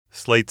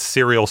Slate's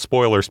Serial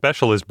Spoiler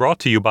Special is brought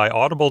to you by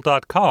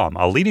Audible.com,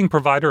 a leading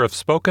provider of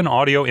spoken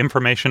audio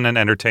information and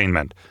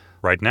entertainment.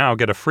 Right now,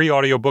 get a free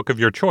audiobook of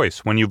your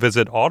choice when you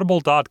visit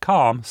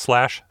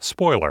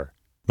audible.com/spoiler.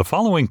 The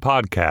following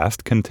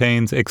podcast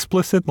contains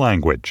explicit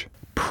language.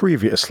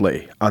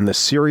 Previously on the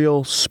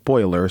Serial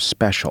Spoiler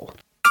Special.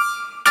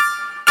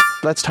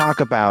 Let's talk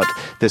about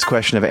this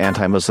question of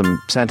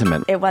anti-Muslim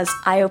sentiment. It was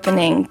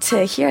eye-opening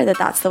to hear that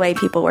that's the way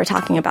people were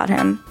talking about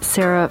him.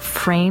 Sarah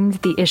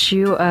framed the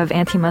issue of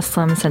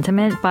anti-Muslim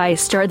sentiment by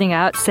starting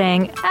out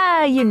saying,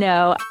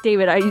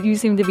 David, you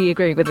seem to be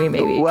agreeing with me,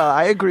 maybe. Well,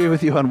 I agree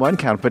with you on one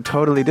count, but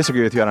totally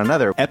disagree with you on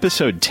another.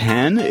 Episode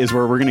 10 is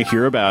where we're going to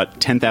hear about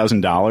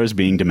 $10,000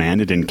 being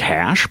demanded in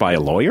cash by a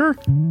lawyer.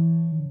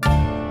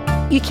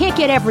 You can't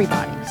get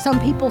everybody. Some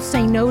people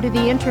say no to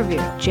the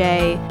interview.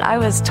 Jay, I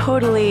was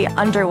totally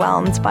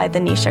underwhelmed by the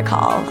Nisha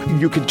call.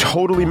 You could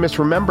totally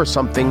misremember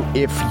something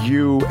if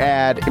you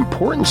add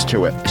importance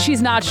to it.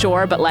 She's not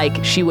sure, but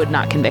she would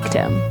not convict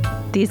him.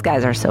 These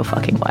guys are so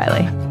fucking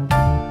wily.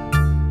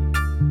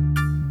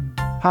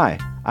 Hi,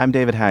 I'm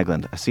David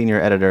Haglund, a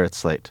senior editor at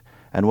Slate,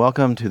 and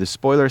welcome to the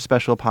Spoiler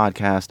Special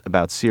podcast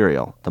about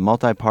Serial, the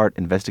multi-part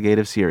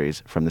investigative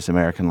series from This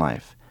American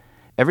Life.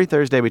 Every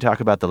Thursday, we talk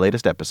about the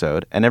latest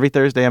episode, and every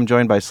Thursday, I'm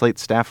joined by Slate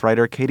staff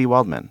writer Katie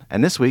Waldman.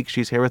 And this week,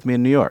 she's here with me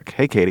in New York.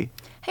 Hey, Katie.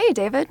 Hey,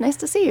 David. Nice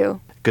to see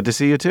you. Good to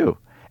see you, too.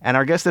 And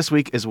our guest this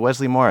week is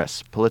Wesley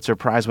Morris, Pulitzer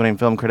Prize-winning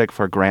film critic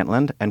for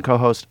Grantland and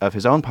co-host of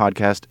his own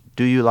podcast,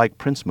 Do You Like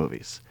Prince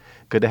Movies?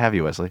 Good to have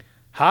you, Wesley.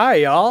 Hi,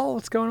 y'all.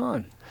 What's going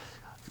on?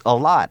 A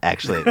lot,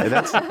 actually.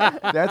 That's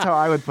how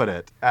I would put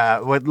it.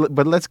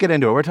 But let's get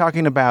into it. We're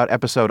talking about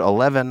episode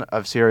 11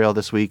 of Serial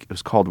this week. It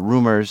was called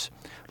Rumors.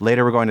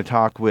 Later, we're going to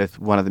talk with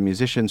one of the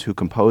musicians who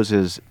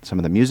composes some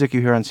of the music you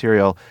hear on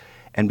Serial.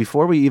 And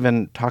before we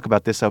even talk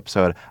about this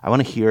episode, I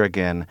want to hear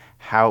again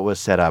how it was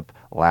set up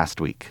last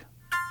week.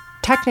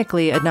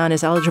 Technically, Adnan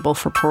is eligible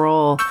for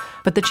parole,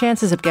 but the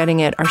chances of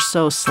getting it are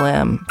so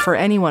slim for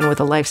anyone with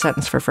a life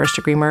sentence for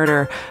first-degree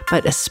murder,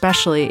 but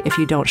especially if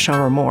you don't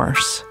show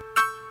remorse.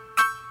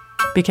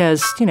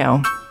 Because,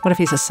 what if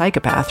he's a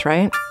psychopath,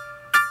 right?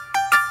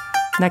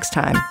 Next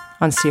time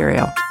on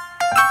Serial.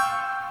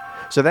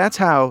 So that's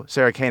how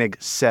Sarah Koenig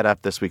set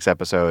up this week's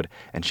episode.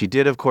 And she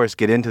did, of course,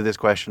 get into this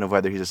question of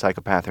whether he's a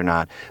psychopath or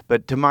not.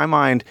 But to my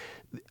mind,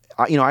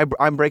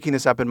 I'm breaking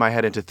this up in my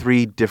head into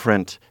three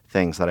different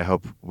things that I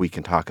hope we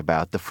can talk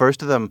about. The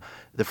first of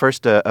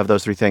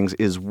those three things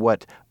is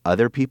what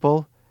other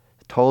people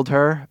told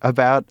her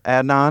about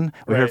Adnan.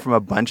 We heard from a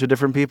bunch of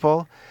different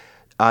people.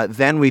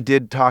 Then we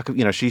did talk,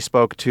 she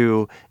spoke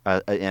to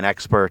an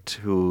expert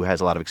who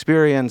has a lot of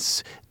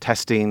experience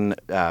testing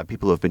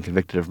people who have been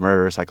convicted of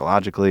murder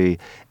psychologically,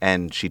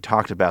 and she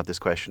talked about this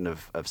question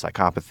of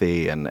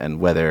psychopathy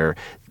and whether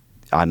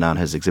Adnan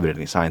has exhibited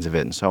any signs of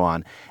it and so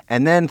on.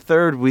 And then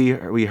third,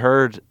 we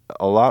heard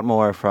a lot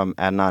more from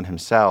Adnan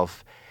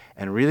himself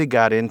and really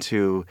got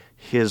into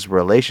his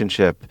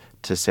relationship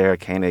to Sarah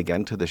Koenig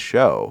and to the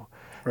show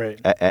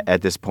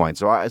at this point.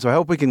 So I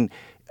hope we can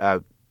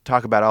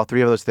talk about all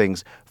three of those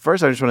things.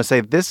 First, I just want to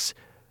say this,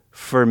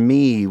 for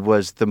me,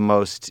 was the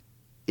most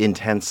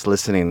intense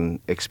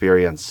listening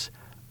experience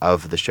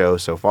of the show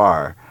so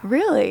far.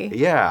 Really?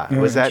 Yeah.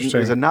 Was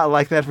it not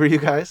like that for you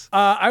guys?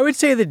 I would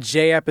say the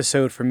Jay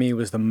episode for me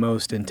was the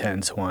most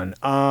intense one.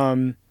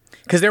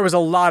 Because there was a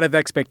lot of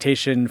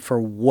expectation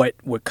for what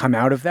would come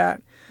out of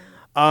that.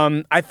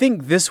 I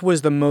think this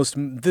was the most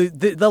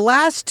the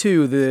last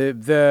two,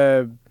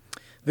 the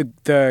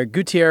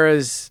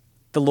Gutierrez,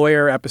 the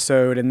lawyer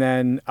episode, and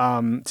then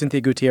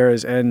Cynthia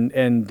Gutierrez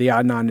and the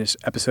Adnan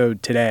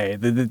episode today.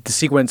 The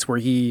sequence where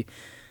he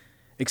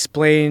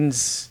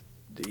explains,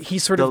 he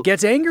sort of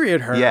gets angry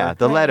at her. Yeah,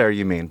 the letter,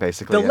 you mean,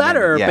 basically. The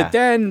letter, but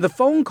then the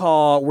phone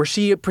call where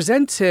she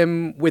presents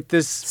him with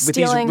this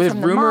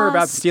rumor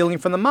about stealing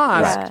from the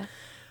mosque. Yeah.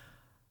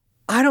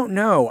 I don't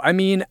know. I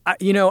mean,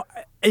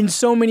 in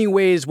so many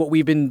ways, what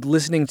we've been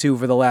listening to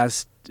for the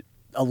last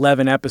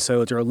 11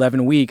 episodes or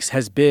 11 weeks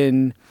has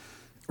been,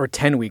 or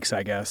 10 weeks,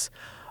 I guess,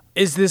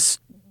 is this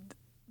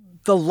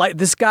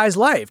guy's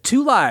life,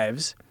 two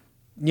lives,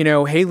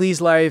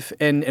 Haley's life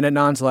and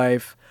Adnan's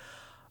life.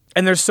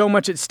 And there's so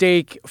much at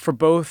stake for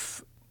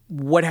both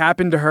what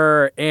happened to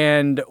her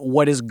and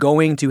what is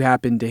going to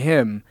happen to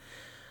him.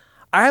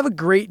 I have a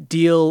great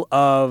deal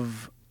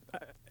of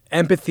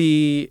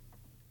empathy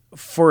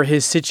for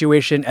his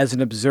situation as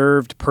an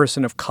observed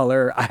person of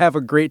color. I have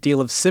a great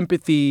deal of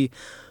sympathy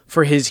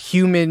for his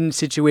human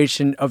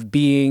situation of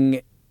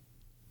being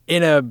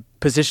in a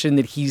position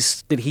that he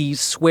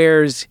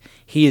swears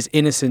he is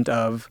innocent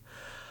of,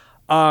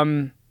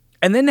 and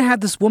then to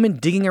have this woman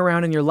digging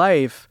around in your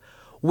life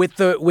with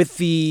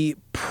the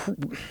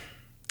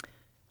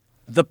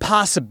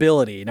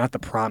possibility, not the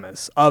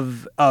promise,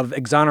 of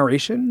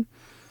exoneration.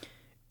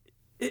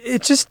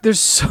 It's just, there's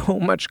so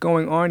much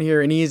going on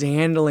here, and he is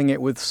handling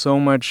it with so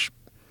much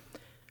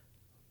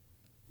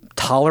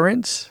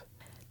tolerance.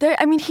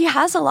 He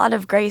has a lot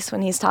of grace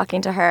when he's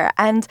talking to her.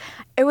 And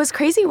it was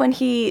crazy when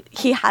he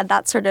had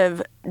that sort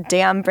of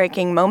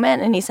dam-breaking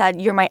moment and he said,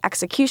 "You're my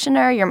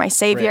executioner, you're my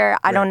savior,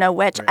 I don't know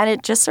which." And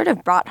it just sort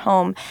of brought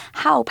home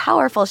how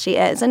powerful she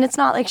is. And it's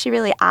not like she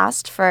really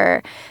asked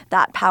for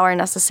that power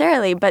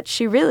necessarily, but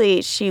she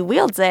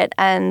wields it.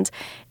 And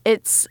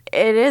it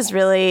is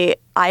really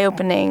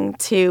eye-opening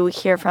to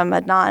hear from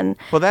Adnan.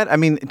 Well,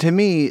 to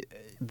me,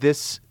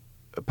 this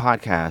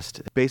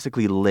podcast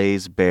basically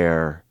lays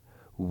bare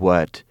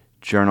what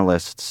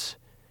journalists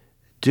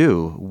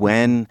do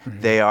when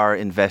they are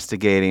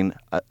investigating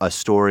a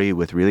story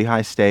with really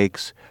high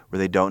stakes, where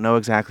they don't know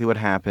exactly what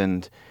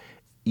happened.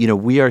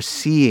 We are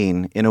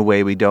seeing in a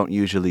way we don't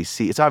usually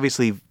see. It's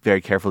obviously very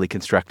carefully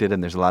constructed,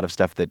 and there's a lot of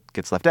stuff that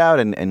gets left out,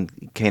 and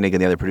Koenig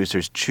and the other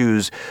producers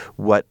choose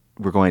what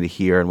we're going to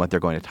hear and what they're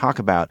going to talk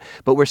about.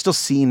 But we're still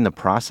seeing the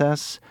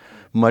process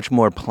much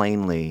more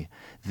plainly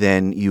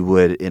than you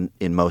would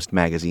in most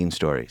magazine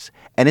stories.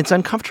 And it's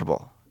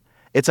uncomfortable.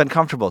 It's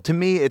uncomfortable. To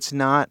me, it's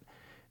not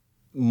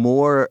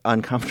more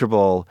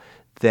uncomfortable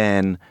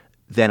than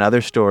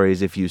other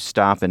stories if you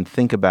stop and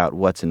think about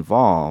what's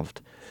involved.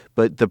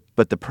 But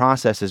the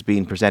process is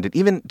being presented.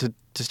 Even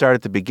to start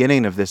at the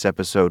beginning of this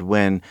episode,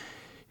 when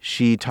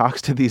she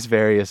talks to these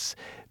various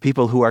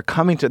people who are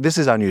coming to, this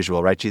is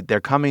unusual, right? They're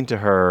coming to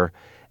her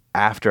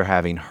after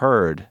having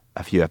heard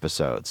a few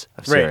episodes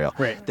of Serial.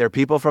 Right. They're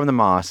people from the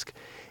mosque,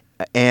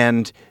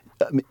 and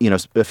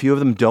a few of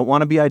them don't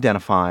want to be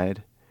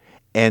identified.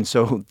 And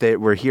so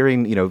we're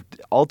hearing,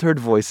 altered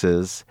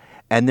voices,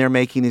 and they're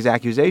making these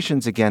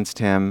accusations against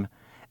him,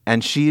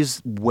 and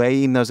she's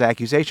weighing those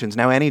accusations.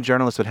 Now, any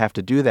journalist would have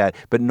to do that,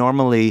 but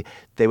normally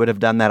they would have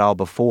done that all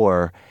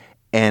before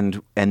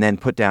and then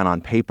put down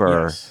on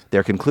paper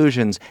their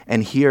conclusions.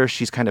 And here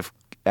she's kind of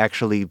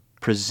actually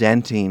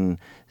presenting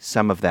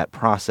some of that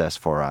process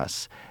for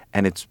us.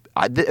 And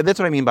that's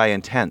what I mean by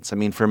intense.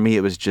 For me,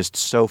 it was just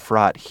so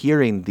fraught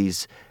hearing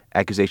these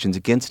accusations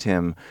against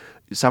him,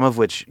 some of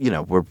which,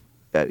 were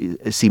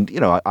it seemed,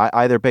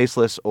 either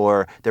baseless,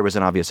 or there was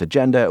an obvious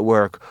agenda at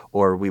work,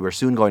 or we were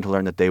soon going to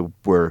learn that they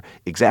were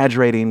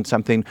exaggerating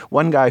something.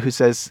 One guy who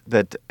says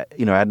that,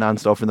 Adnan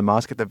stole from the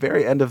mosque, at the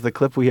very end of the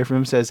clip we hear from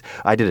him says,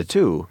 "I did it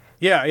too."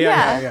 Yeah.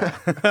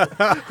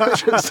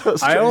 Which is so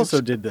strange. I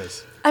also did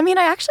this. I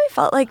actually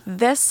felt like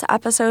this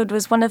episode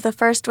was one of the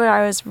first where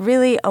I was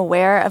really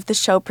aware of the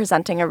show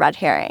presenting a red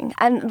herring.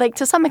 And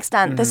to some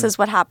extent, this is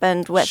what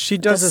happened with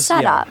the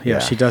setup. Yeah,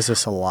 she does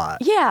this a lot.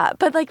 Yeah,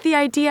 but the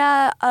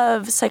idea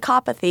of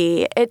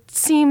psychopathy, it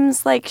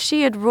seems like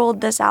she had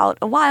ruled this out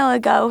a while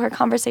ago. Her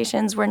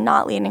conversations were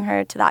not leading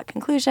her to that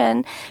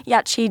conclusion,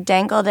 yet she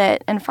dangled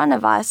it in front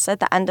of us at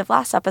the end of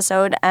last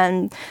episode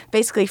and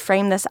basically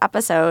framed this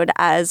episode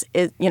as,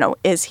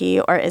 is he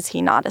or is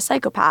he not a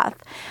psychopath?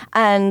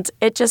 And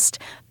it just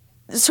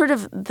sort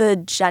of the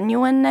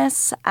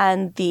genuineness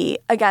and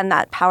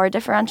that power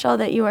differential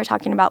that you were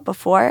talking about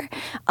before,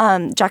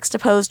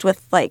 juxtaposed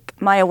with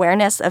my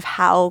awareness of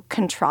how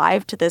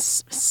contrived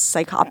this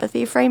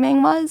psychopathy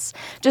framing was,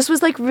 just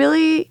was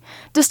really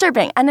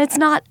disturbing. And it's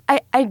not,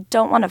 I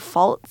don't want to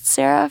fault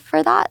Sarah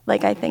for that.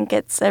 I think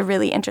it's a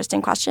really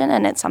interesting question,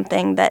 and it's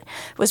something that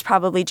was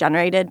probably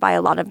generated by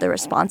a lot of the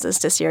responses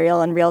to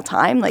Serial in real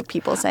time,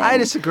 people saying. I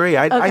disagree.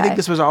 I think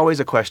this was always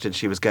a question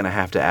she was going to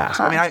have to ask.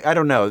 I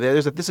don't know.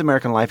 There's this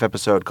American Life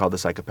episode called The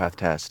Psychopath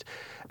Test,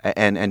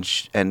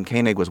 and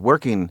Koenig was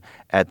working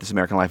at This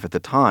American Life at the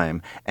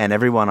time, and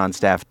everyone on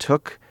staff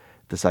took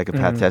the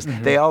psychopath test.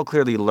 They all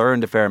clearly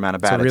learned a fair amount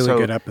about it. It's a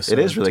really good episode.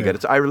 It is really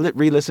good. I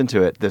re-listened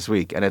to it this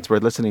week, and it's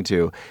worth listening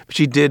to.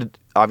 She did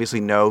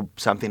obviously know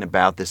something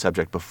about this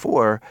subject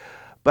before,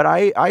 but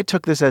I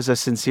took this as a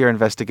sincere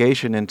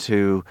investigation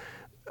into,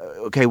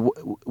 okay,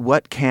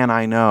 what can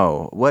I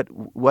know?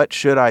 What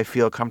should I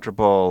feel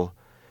comfortable,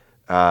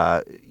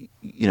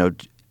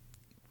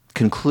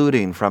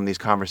 concluding from these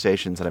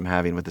conversations that I'm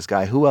having with this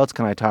guy? Who else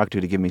can I talk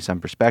to give me some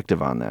perspective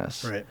on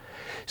this? Right.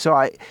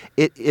 So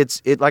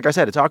it's like I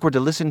said, it's awkward to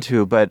listen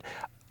to, but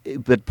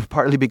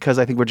partly because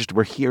I think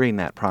we're hearing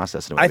that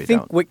process in a way we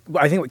don't.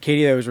 I think what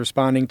Katie was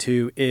responding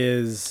to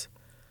is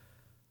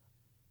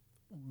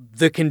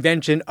the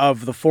convention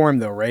of the form,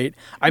 though, right?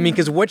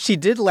 Because what she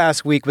did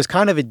last week was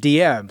kind of a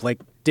DM,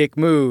 dick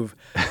move.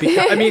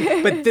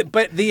 Because,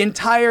 but the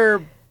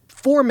entire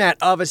format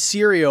of a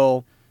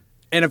Serial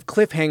and of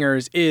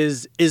cliffhangers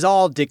is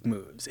all dick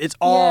moves. It's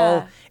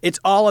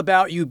all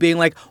about you being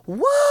like,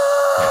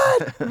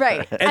 what?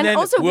 Right. And then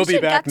also we'll we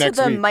should get to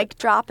the week. mic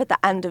drop at the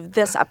end of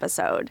this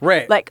episode.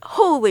 Right.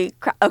 Holy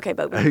crap. Okay,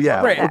 but we'll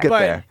get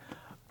there.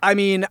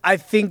 I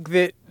think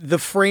that the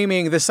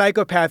framing, the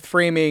psychopath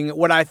framing,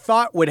 what I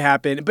thought would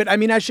happen, but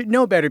I should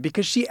know better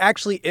because she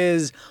actually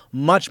is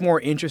much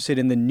more interested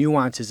in the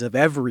nuances of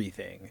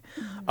everything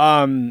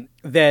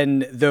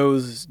than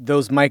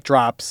those mic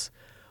drops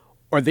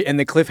and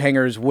the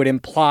cliffhangers would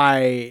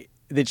imply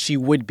that she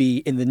would be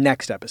in the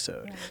next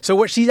episode. Yeah. So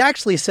what she's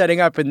actually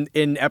setting up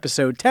in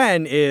episode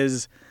 10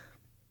 is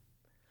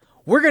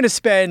we're going to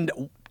spend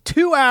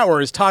 2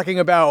 hours talking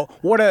about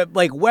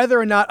whether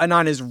or not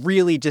Anand is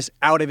really just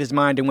out of his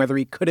mind and whether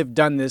he could have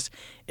done this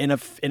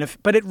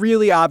but it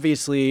really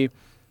obviously,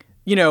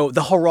 the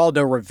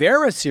Geraldo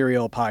Rivera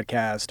serial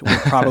podcast would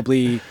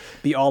probably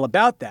be all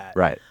about that.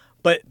 Right.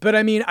 But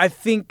I mean, I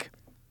think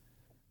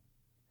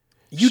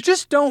you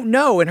just don't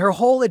know. And her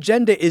whole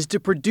agenda is to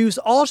produce.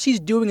 All she's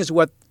doing is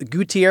what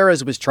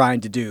Gutierrez was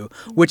trying to do,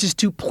 which is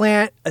to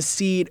plant a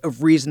seed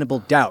of reasonable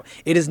doubt.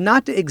 It is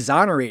not to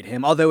exonerate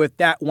him, although if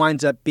that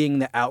winds up being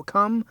the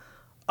outcome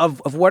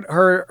of what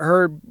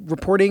her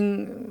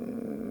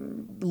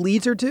reporting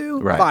leads her to,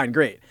 right. Fine,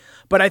 great.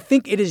 But I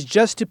think it is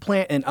just to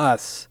plant in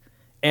us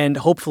and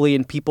hopefully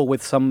in people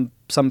with some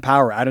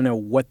power. I don't know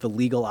what the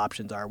legal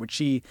options are,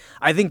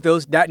 I think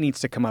that needs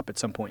to come up at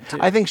some point too.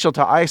 I think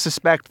I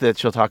suspect that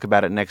she'll talk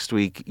about it next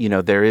week.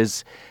 There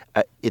is,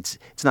 it's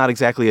not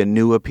exactly a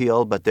new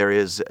appeal, but there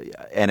is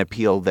an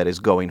appeal that is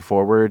going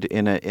forward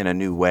in a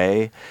new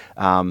way.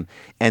 And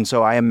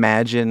so I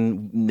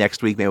imagine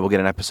next week maybe we'll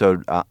get an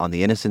episode on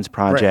the Innocence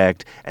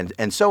Project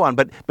and so on.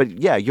 But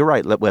yeah, you're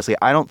right, Wesley.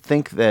 I don't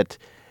think that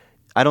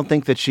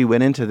she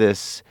went into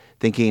this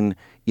thinking,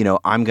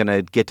 I'm going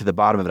to get to the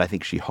bottom of it. I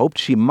think she hoped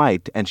she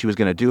might, and she was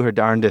going to do her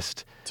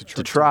darndest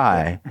to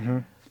try. Mm-hmm.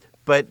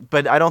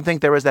 But I don't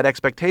think there was that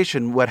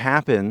expectation. What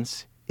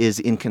happens is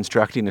in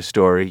constructing a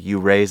story, you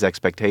raise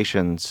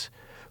expectations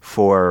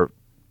for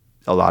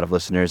a lot of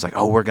listeners, like,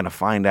 oh, we're going to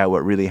find out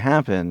what really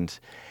happened.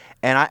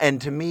 And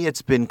to me,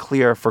 it's been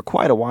clear for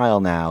quite a while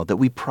now that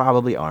we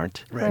probably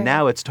aren't. Right.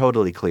 Now it's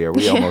totally clear.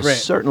 We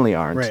almost certainly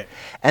aren't. Right.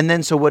 And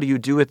then so what do you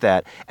do with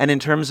that? And in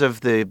terms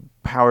of the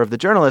power of the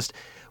journalist,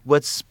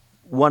 what's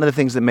one of the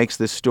things that makes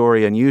this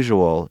story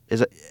unusual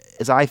is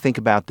I think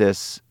about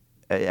this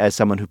as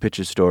someone who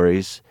pitches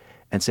stories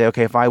and say,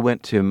 okay, if I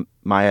went to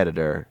my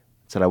editor and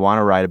said, I want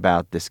to write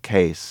about this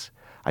case,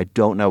 I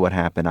don't know what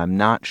happened, I'm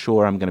not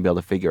sure I'm going to be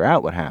able to figure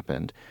out what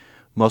happened.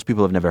 Most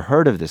people have never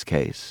heard of this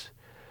case.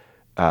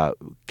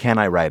 Can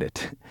I write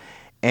it?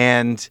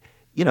 And,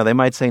 they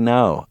might say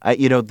no.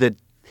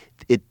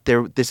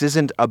 This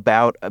isn't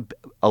about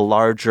a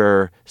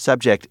larger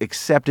subject,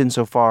 except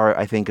insofar,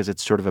 I think, as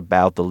it's sort of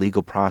about the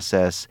legal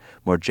process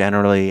more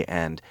generally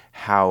and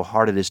how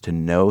hard it is to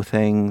know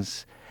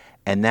things.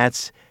 And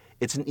it's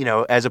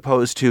as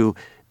opposed to,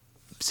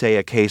 say,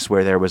 a case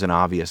where there was an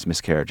obvious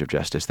miscarriage of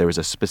justice. There was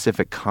a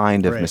specific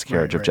kind of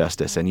miscarriage of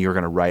justice, and you're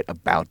going to write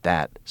about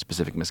that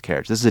specific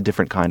miscarriage. This is a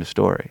different kind of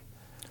story.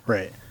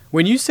 Right.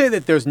 When you say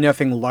that there's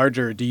nothing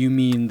larger, do you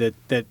mean that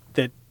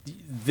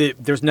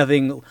there's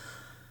nothing...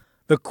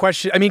 The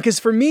question, because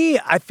for me,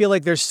 I feel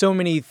like there's so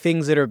many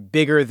things that are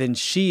bigger than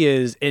she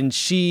is, and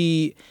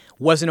she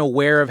wasn't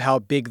aware of how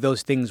big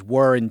those things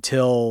were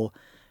until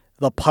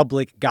the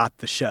public got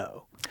the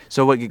show.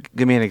 So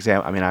give me an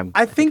example.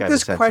 I think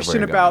this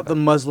question about the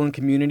Muslim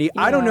community,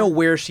 I don't know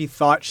where she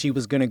thought she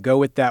was going to go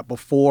with that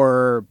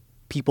before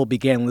people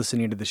began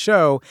listening to the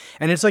show.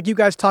 And it's like you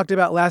guys talked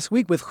about last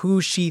week with who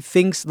she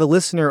thinks the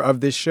listener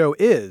of this show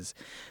is.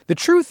 The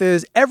truth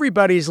is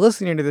everybody's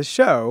listening to this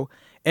show,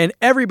 and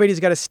everybody's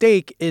got a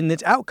stake in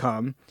its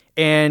outcome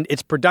and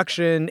its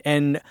production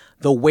and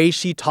the way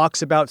she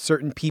talks about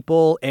certain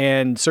people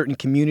and certain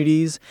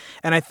communities.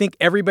 And I think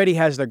everybody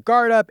has their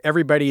guard up.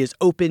 Everybody is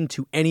open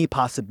to any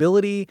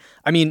possibility.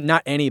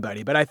 Not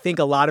anybody, but I think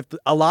a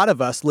lot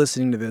of us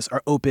listening to this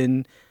are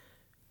open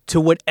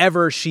to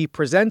whatever she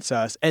presents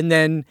us. And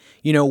then,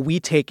 we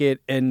take it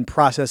and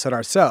process it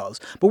ourselves.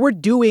 But we're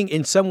doing,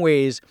 in some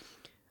ways,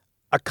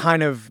 a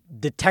kind of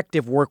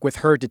detective work with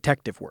her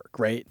detective work,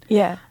 right?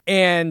 Yeah.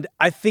 And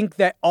I think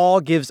that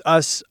all gives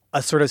us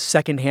a sort of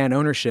secondhand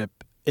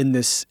ownership in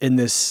this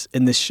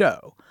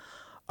show.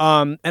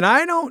 And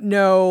I don't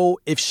know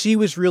if she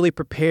was really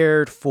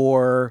prepared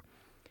for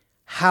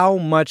how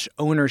much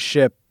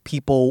ownership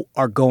people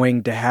are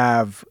going to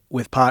have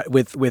with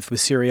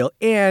Serial,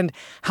 and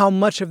how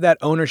much of that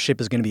ownership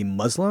is going to be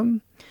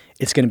Muslim.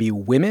 It's going to be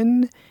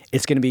women.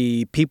 It's going to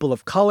be people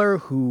of color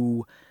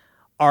who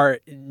are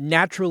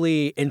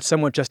naturally and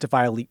somewhat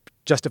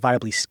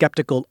justifiably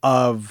skeptical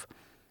of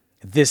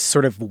this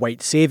sort of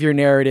white savior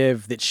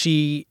narrative that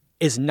she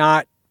is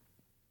not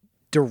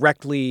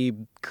directly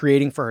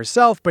creating for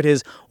herself, but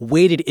has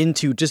waded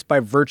into just by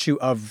virtue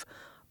of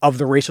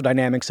the racial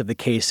dynamics of the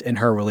case and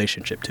her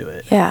relationship to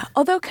it. Yeah.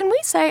 Although, can we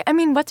say,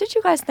 what did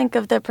you guys think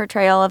of the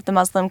portrayal of the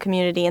Muslim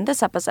community in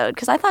this episode?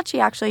 Because I thought she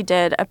actually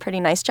did a pretty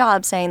nice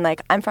job saying,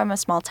 I'm from a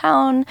small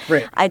town.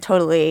 Right. I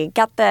totally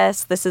get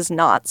this. This is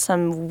not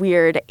some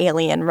weird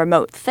alien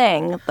remote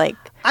thing.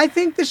 I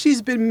think that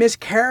she's been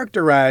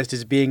mischaracterized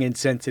as being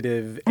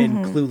insensitive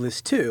and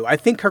clueless, too. I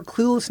think her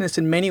cluelessness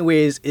in many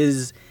ways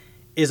is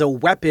a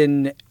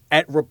weapon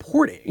at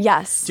reporting.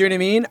 Yes. Do you know what I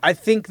mean? I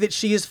think that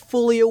she is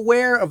fully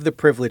aware of the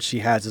privilege she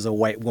has as a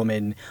white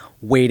woman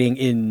wading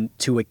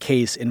into a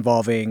case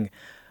involving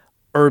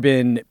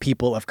urban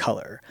people of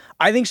color.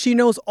 I think she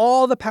knows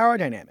all the power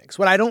dynamics.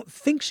 What I don't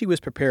think she was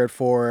prepared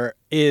for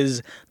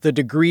is the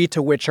degree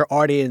to which her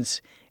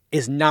audience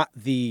is not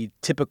the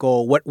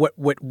typical,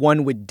 what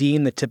one would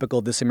deem the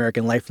typical This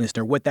American Life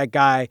listener. What that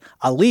guy,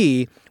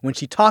 Ali, when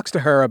she talks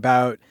to her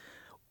about,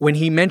 when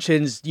he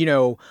mentions,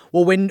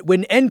 when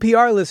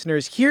NPR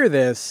listeners hear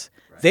this,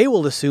 they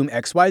will assume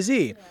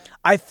XYZ.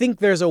 I think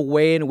there's a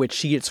way in which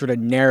she had sort of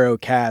narrow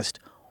cast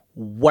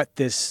what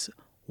the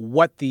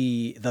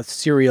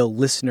serial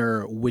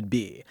listener would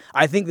be.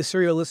 I think the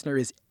serial listener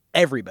is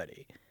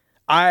everybody.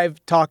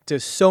 I've talked to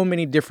so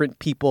many different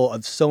people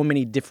of so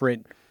many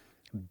different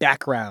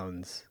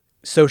backgrounds,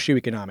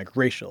 socioeconomic,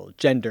 racial,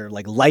 gender,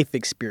 like life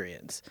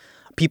experience,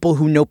 people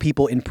who know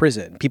people in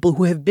prison, people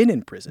who have been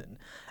in prison.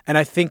 And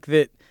I think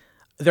that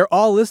they're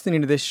all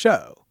listening to this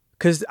show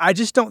because I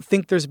just don't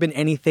think there's been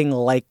anything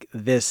like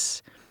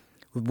this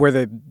where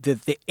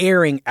the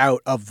airing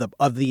out of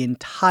the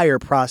entire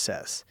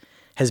process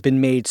has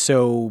been made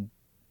so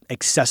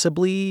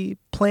accessibly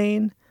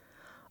plain.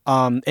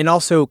 And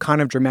also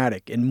kind of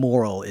dramatic and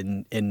moral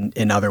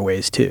in other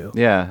ways too.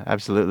 Yeah,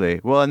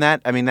 absolutely. Well, and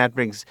that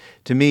brings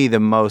to me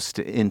the most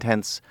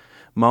intense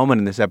moment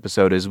in this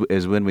episode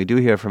is when we do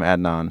hear from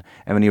Adnan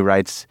and when he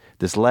writes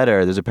this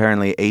letter. There's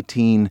apparently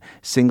 18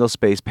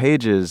 single-space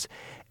pages,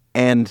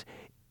 and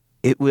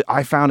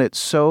I found it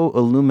so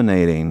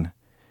illuminating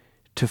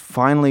to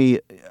finally,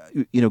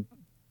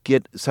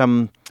 get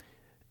some,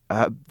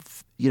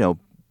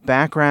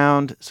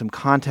 background, some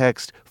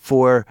context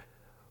for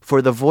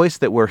the voice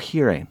that we're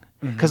hearing.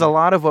 Because a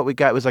lot of what we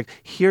got was like,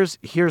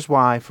 here's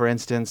why, for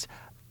instance,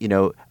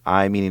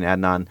 I, meaning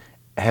Adnan,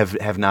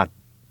 have not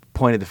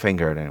pointed the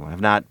finger at anyone,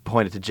 have not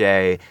pointed to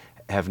Jay,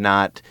 have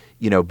not,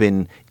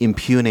 been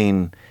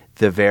impugning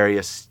the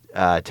various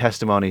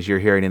testimonies you're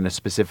hearing in a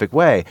specific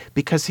way,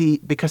 because he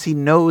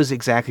knows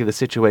exactly the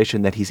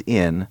situation that he's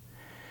in,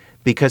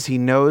 because he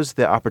knows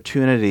the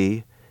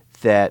opportunity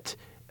that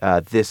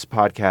this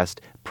podcast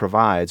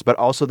provides, but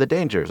also the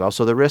dangers,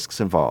 also the risks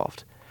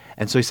involved.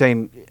 And so he's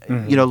saying,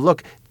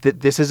 look,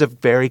 this is a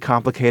very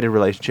complicated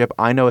relationship.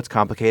 I know it's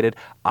complicated.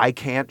 I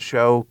can't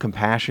show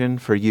compassion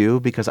for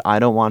you because I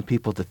don't want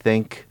people to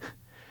think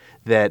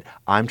that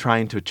I'm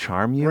trying to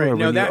charm you or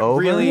win you over.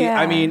 Really, yeah.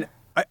 I mean,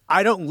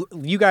 I don't.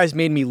 You guys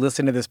made me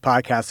listen to this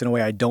podcast in a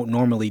way I don't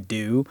normally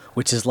do,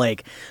 which is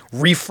like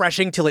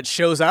refreshing till it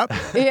shows up.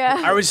 Yeah.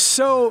 I was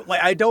so like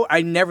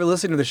I never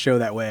listened to the show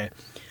that way,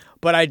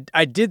 but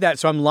I did that.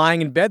 So I'm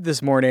lying in bed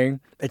this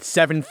morning at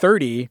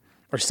 7:30.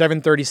 Or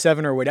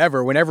 7:37 or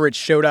whatever, whenever it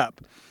showed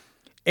up.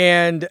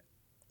 And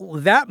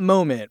that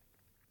moment,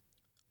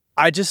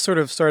 I just sort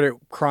of started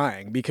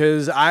crying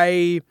because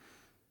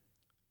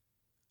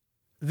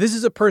this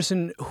is a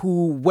person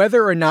who,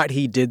 whether or not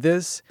he did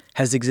this,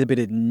 has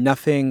exhibited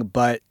nothing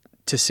but,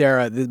 to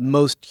Sarah, the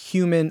most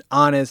human,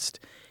 honest,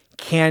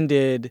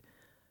 candid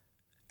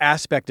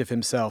aspect of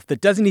himself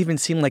that doesn't even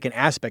seem like an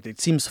aspect.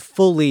 It seems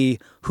fully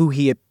who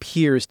he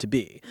appears to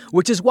be,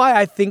 which is why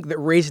I think that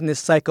raising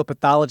this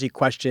psychopathology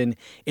question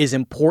is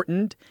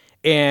important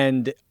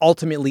and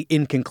ultimately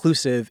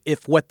inconclusive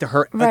if what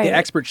the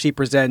expert she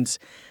presents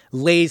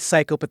lays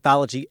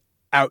psychopathology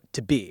out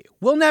to be.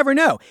 We'll never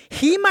know.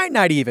 He might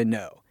not even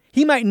know.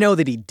 He might know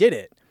that he did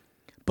it,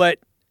 but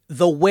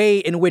the way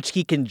in which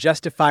he can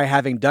justify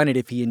having done it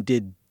if he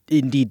indeed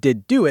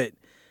did do it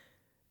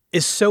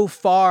is so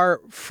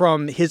far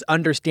from his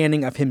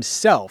understanding of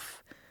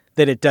himself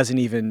that it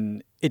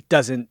doesn't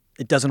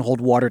hold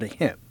water to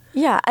him.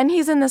 Yeah, and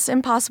he's in this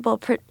impossible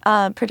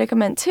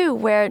predicament too,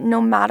 where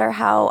no matter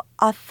how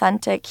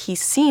authentic he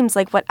seems,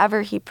 like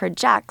whatever he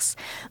projects,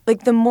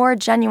 like the more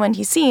genuine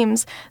he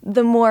seems,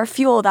 the more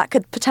fuel that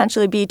could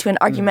potentially be to an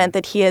argument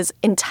that he is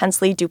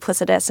intensely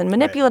duplicitous and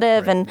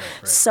manipulative and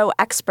so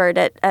expert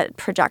at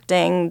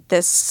projecting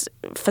this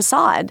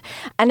facade.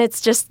 And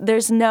it's just,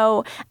 there's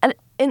no...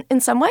 And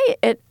in some way,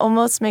 it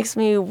almost makes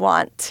me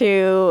want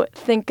to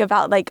think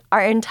about like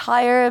our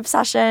entire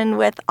obsession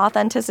with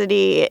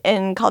authenticity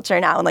in culture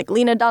now, and like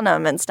Lena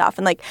Dunham and stuff.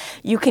 And like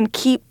you can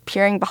keep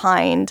peering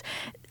behind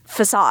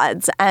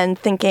facades and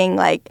thinking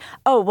like,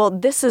 oh, well,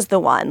 this is the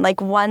one.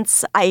 Like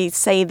once I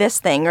say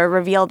this thing or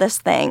reveal this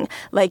thing,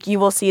 like you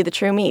will see the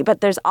true me. But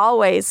there's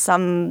always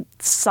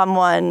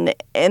someone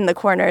in the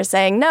corner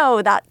saying,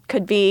 no, that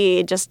could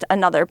be just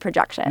another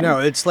projection. No,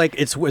 it's like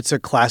it's a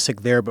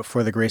classic there, but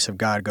for the grace of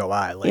God go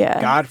I. Like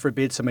God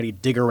forbid somebody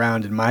dig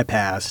around in my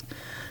past.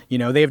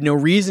 They have no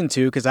reason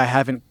to because I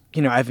haven't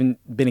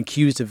been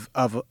accused of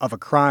a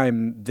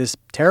crime this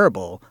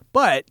terrible.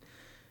 But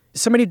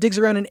somebody digs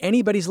around in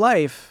anybody's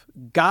life,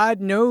 God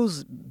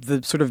knows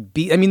the sort of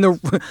the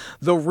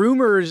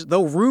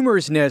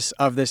rumorsness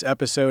of this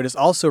episode is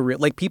also real.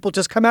 Like people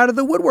just come out of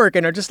the woodwork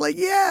and are just like,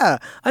 yeah,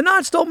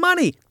 Anand stole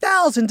money,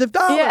 thousands of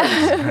dollars.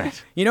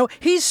 Yeah.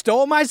 He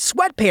stole my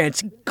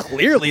sweatpants.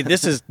 Clearly,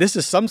 this is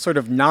some sort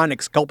of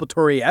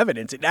non-exculpatory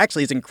evidence. It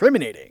actually is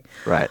incriminating.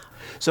 Right.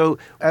 So,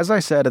 as I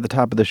said at the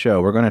top of the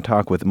show, we're going to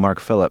talk with Mark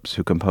Phillips,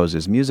 who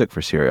composes music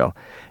for Serial.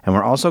 And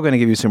we're also going to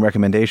give you some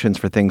recommendations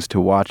for things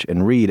to watch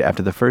and read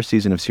after the first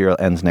season of Serial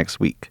ends next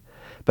week.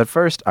 But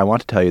first, I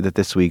want to tell you that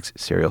this week's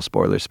Serial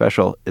Spoiler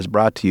Special is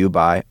brought to you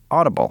by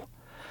Audible.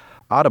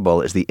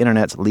 Audible is the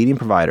internet's leading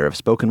provider of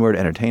spoken word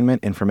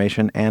entertainment,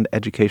 information, and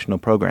educational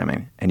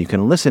programming. And you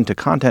can listen to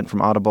content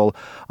from Audible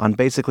on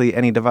basically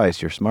any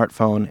device, your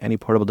smartphone, any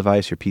portable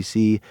device, your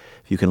PC.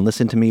 If you can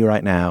listen to me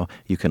right now,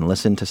 you can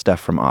listen to stuff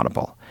from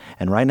Audible.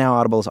 And right now,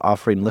 Audible is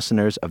offering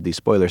listeners of the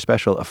Spoiler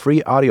Special a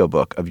free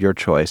audiobook of your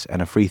choice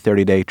and a free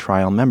 30-day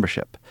trial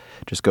membership.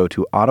 Just go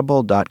to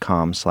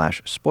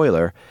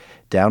audible.com/spoiler,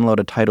 download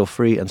a title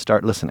free, and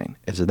start listening.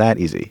 It's that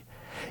easy.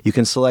 You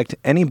can select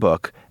any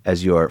book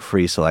as your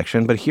free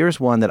selection, but here's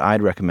one that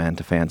I'd recommend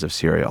to fans of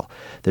Serial,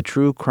 the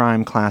true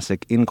crime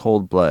classic In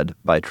Cold Blood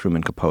by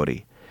Truman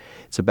Capote.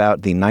 It's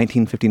about the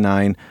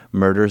 1959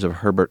 murders of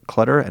Herbert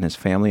Clutter and his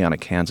family on a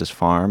Kansas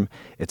farm.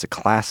 It's a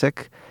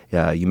classic.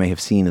 You may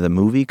have seen the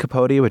movie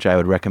Capote, which I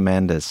would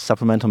recommend as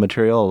supplemental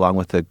material, along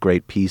with a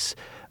great piece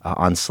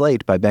on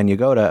Slate by Ben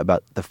Yagoda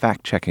about the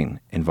fact-checking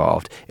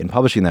involved in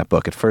publishing that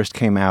book. It first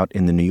came out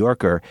in The New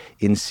Yorker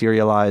in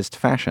serialized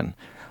fashion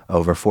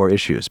over 4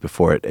 issues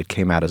before it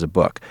came out as a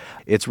book.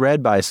 It's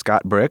read by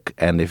Scott Brick,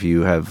 and if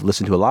you have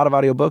listened to a lot of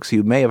audiobooks,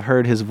 you may have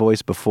heard his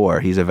voice before.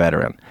 He's a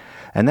veteran.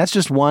 And that's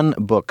just one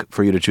book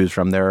for you to choose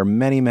from. There are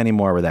many, many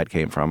more where that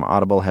came from.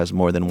 Audible has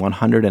more than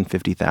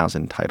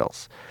 150,000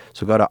 titles.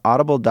 So go to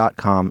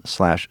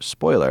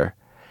audible.com/spoiler.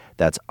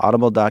 That's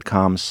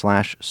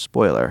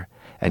audible.com/spoiler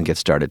and get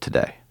started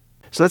today.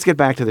 So let's get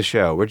back to the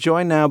show. We're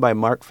joined now by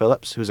Mark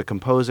Phillips, who's a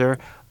composer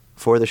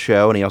for the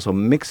show, and he also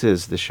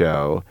mixes the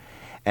show.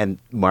 And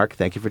Mark,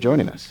 thank you for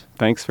joining us.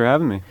 Thanks for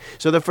having me.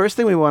 So the first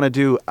thing we want to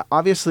do,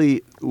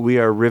 obviously, we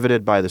are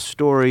riveted by the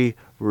story,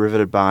 we're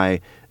riveted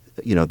by,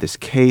 this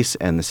case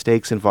and the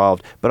stakes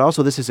involved, but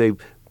also this is a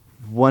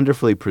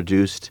wonderfully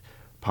produced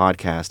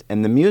podcast,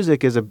 and the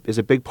music is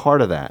a big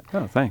part of that.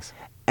 Oh, thanks.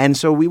 And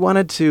so we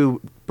wanted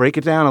to break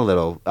it down a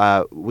little.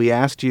 We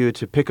asked you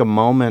to pick a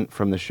moment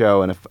from the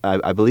show, and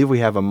I believe we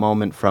have a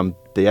moment from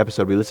the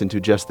episode we listened to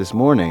just this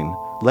morning.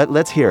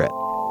 Let's hear it.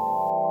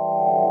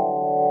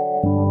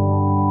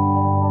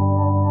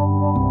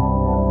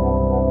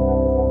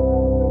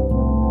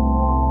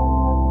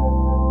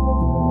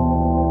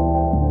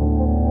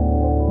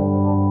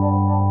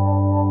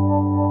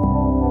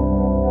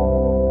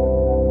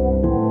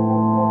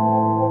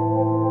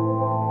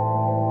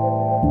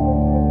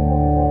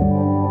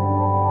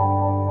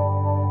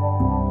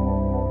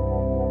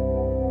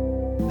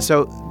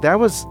 So that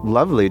was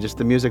lovely, just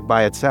the music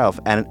by itself.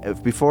 And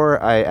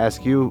before I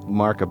ask you,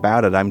 Mark,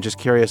 about it, I'm just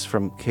curious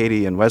from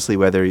Katie and Wesley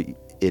whether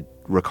it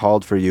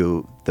recalled for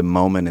you the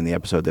moment in the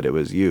episode that it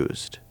was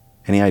used.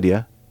 Any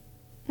idea?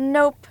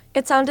 Nope.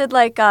 It sounded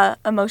like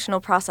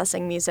emotional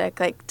processing music,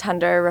 like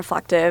tender,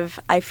 reflective.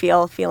 I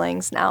feel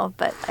feelings now,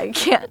 but I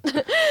can't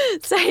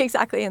say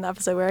exactly in the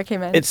episode where it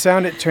came in. It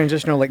sounded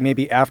transitional, like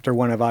maybe after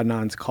one of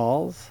Adnan's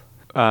calls.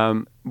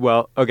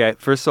 Well, okay.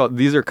 First of all,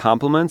 these are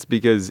compliments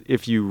because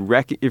if you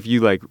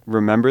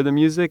remember the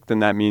music, then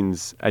that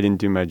means I didn't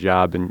do my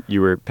job and you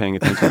were paying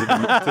attention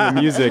to the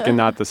music and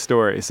not the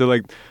story. So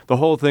like the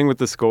whole thing with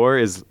the score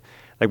is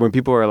like when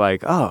people are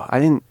like, "Oh,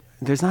 you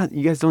guys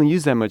don't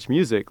use that much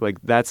music." Like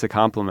that's a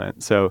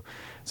compliment. So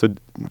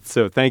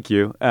thank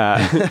you.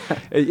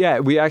 Yeah,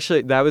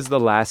 that was the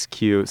last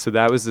cue. So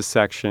that was the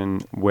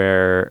section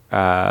where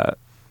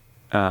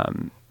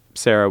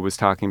Sarah was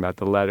talking about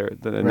the letter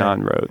that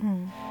Adnan wrote.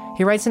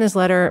 He writes in his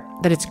letter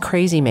that it's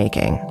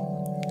crazy-making.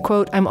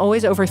 Quote, "I'm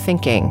always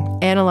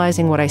overthinking,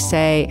 analyzing what I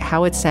say,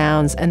 how it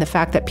sounds, and the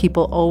fact that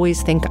people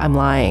always think I'm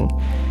lying.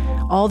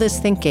 All this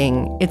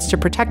thinking, it's to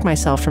protect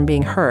myself from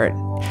being hurt.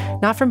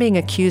 Not from being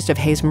accused of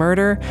Hayes'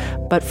 murder,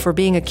 but for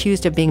being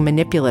accused of being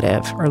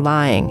manipulative or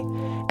lying.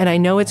 And I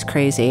know it's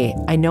crazy.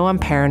 I know I'm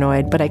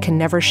paranoid, but I can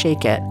never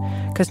shake it.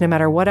 Because no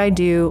matter what I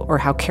do or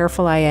how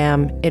careful I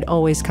am, it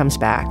always comes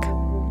back."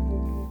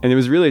 And it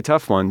was really a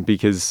tough one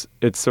because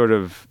it's sort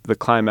of the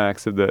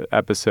climax of the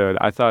episode.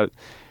 I thought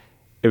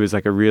it was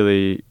like a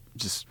really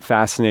just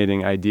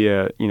fascinating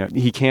idea.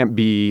 He can't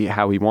be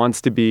how he wants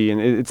to be.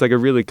 And it's like a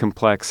really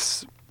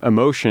complex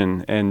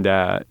emotion. And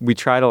we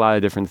tried a lot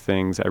of different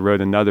things. I wrote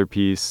another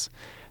piece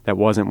that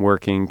wasn't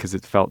working because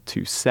it felt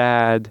too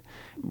sad.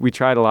 We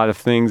tried a lot of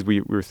things.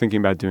 We were thinking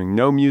about doing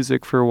no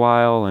music for a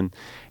while. And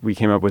we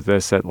came up with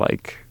this at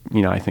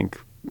I think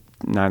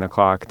 9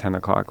 o'clock, 10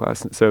 o'clock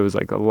last. So it was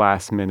like a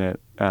last minute.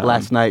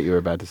 Last night, you were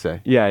about to say.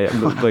 Yeah.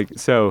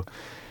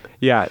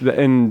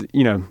 And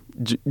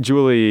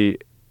Julie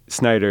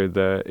Snyder,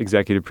 the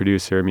executive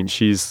producer. I mean,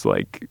 she's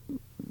like,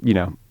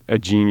 a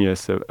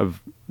genius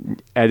of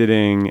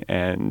editing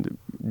and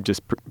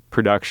just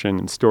production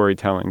and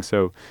storytelling.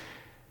 So,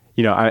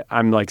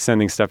 I'm like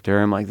sending stuff to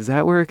her. I'm like, does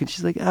that work? And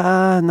she's like,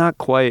 not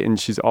quite. And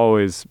she's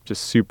always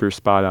just super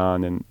spot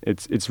on. And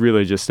it's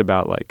really just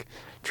about like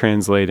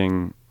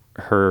translating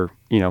her,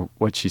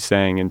 what she's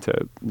saying into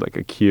like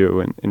a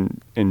cue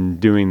and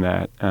doing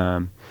that.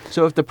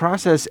 So if the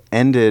process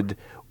ended,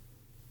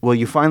 well,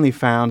 you finally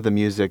found the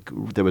music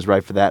that was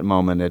right for that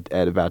moment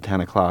at about 10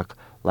 o'clock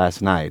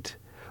last night.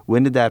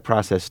 When did that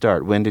process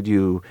start? When did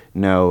you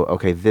know,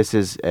 okay, this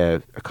is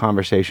a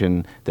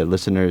conversation that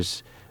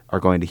listeners are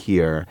going to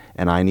hear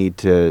and I need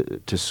to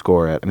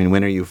score it? I mean,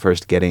 when are you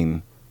first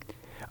getting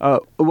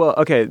Well,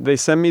 okay. They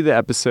send me the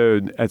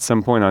episode at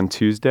some point on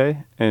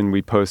Tuesday, and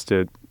we post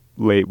it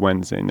late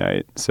Wednesday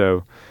night.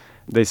 So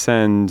they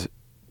send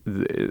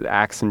the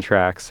acts and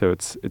tracks. So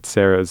it's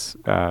Sarah's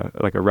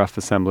like a rough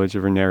assemblage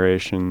of her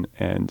narration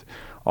and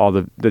all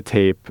the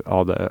tape,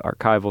 all the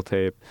archival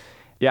tape.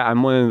 Yeah,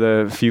 I'm one of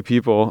the few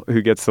people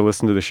who gets to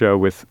listen to the show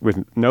with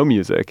no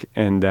music,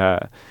 and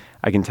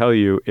I can tell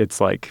you, it's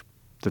like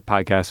the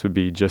podcast would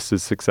be just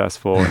as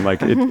successful, and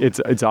like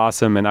it's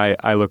awesome, and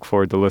I look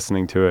forward to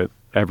listening to it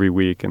every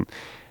week. And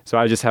so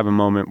I just have a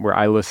moment where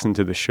I listen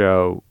to the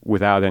show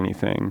without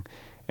anything,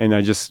 and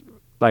I just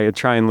like I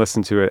try and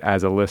listen to it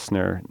as a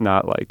listener,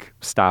 not like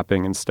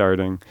stopping and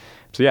starting.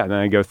 So yeah, then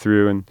I go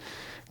through and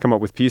come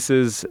up with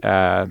pieces,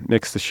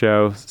 mix the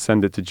show,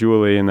 send it to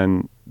Julie, and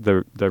then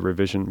the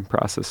revision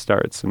process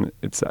starts. And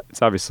it's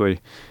obviously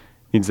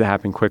needs to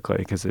happen quickly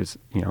because there's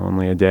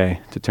only a day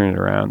to turn it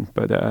around.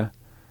 But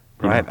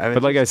right.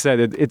 But like I said,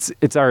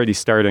 it's already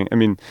starting. I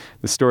mean,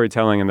 the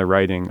storytelling and the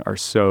writing are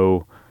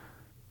so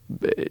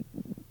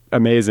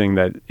amazing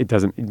that it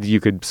doesn't. You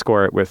could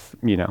score it with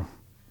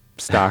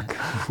stock,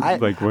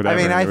 like whatever.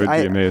 It would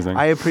be amazing.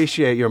 I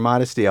appreciate your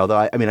modesty,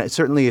 although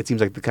certainly it seems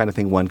like the kind of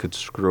thing one could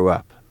screw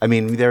up. I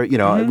mean,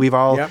 we've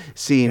all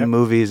seen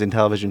movies and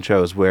television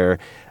shows where,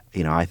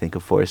 I think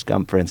of Forrest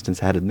Gump, for instance,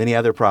 had many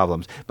other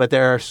problems, but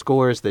there are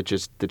scores that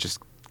just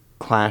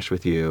clash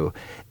with you.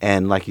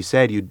 And like you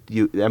said,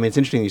 it's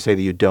interesting you say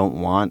that you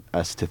don't want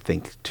us to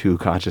think too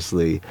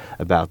consciously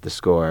about the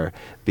score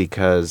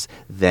because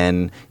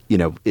then,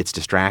 it's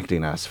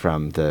distracting us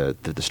from the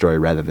story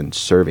rather than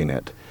serving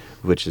it,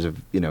 which is,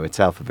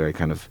 itself a very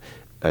kind of,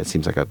 it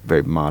seems like a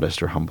very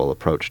modest or humble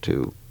approach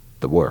to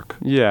the work.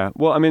 Yeah.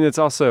 Well, I mean, it's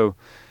also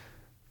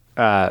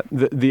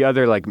the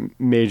other like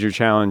major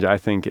challenge I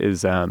think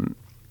is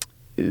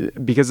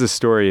because the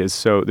story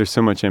is there's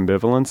so much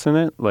ambivalence in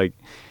it. Like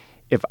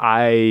if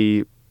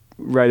I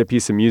write a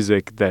piece of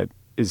music that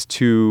is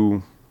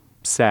too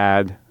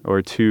sad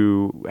or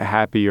too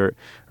happy or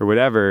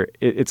whatever,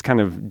 it's kind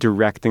of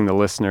directing the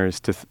listeners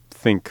to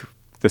think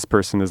this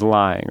person is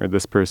lying or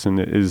this person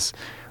is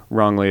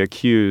wrongly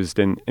accused.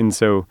 And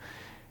so,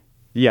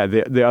 yeah,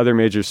 the other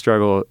major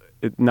struggle,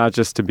 not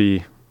just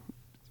to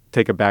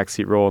take a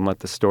backseat role and let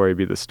the story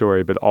be the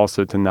story, but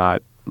also to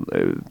not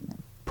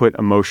put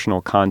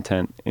emotional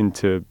content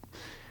into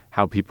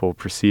how people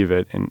perceive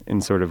it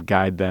and sort of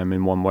guide them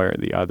in one way or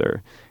the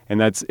other.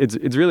 And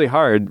it's really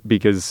hard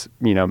because,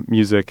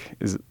 music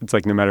it's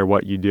like no matter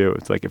what you do,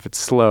 it's like if it's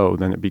slow,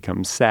 then it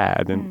becomes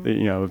sad. And,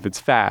 if it's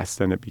fast,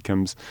 then it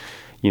becomes,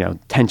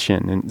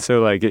 tension. And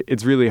so like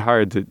it's really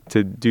hard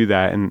to do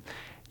that. And,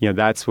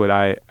 that's what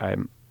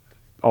I'm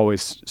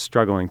always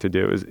struggling to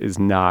do is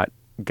not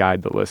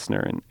guide the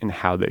listener in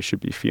how they should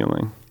be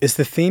feeling. Is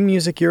the theme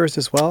music yours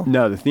as well?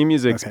 No, the theme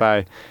music's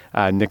by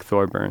Nick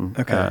Thorburn.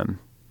 Okay.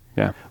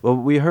 Yeah. Well,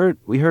 we heard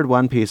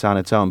one piece on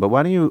its own, but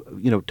why don't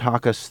you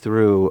talk us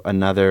through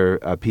another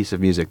piece of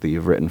music that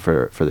you've written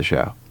for the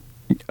show?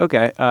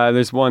 Okay.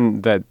 There's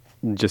one that,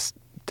 just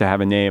to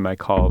have a name, I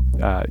call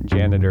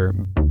Janitor.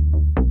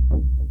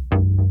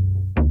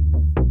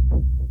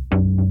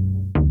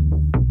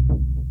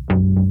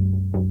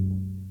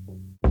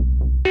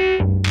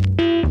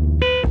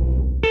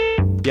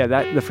 Yeah,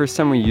 the first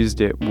time we used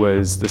it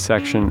was the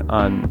section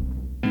on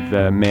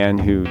the man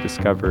who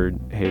discovered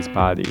Hayes'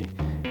 body.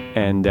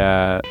 And,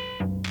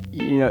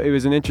 it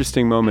was an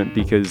interesting moment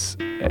because,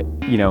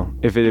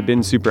 if it had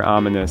been super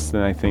ominous,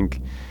 then I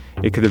think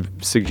it could have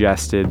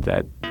suggested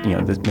that,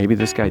 maybe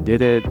this guy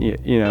did it,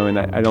 and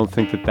I don't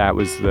think that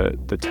was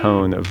the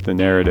tone of the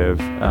narrative.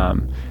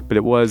 But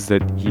it was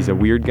that he's a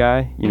weird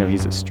guy,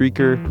 he's a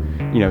streaker,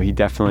 he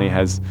definitely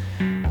has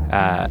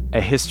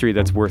a history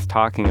that's worth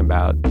talking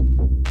about.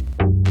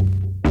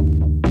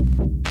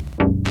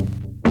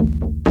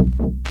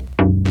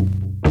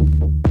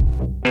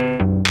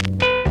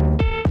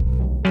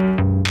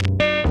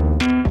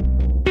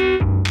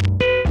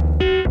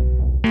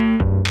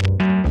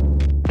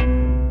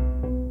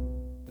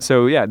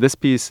 So yeah, this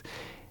piece,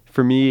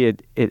 for me,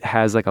 it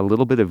has like a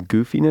little bit of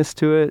goofiness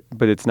to it,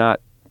 but it's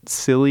not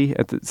silly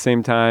at the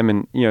same time.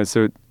 And,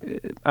 so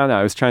I don't know,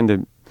 I was trying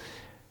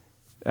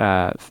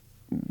to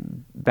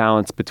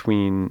balance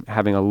between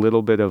having a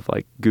little bit of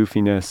like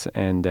goofiness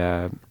and,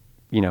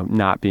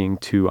 not being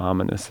too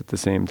ominous at the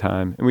same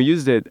time. And we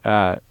used it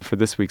for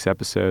this week's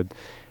episode.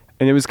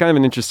 And it was kind of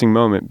an interesting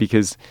moment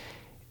because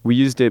we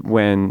used it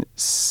when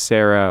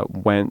Sarah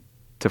went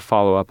to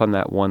follow up on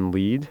that one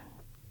lead.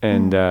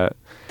 And the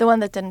one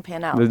that didn't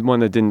pan out. The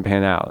one that didn't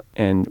pan out.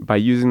 And by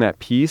using that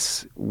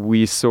piece,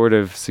 we sort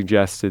of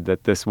suggested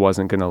that this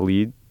wasn't going to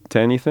lead to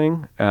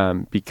anything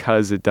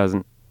because it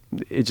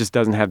just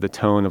doesn't have the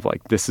tone of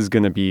like, this is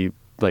going to be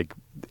like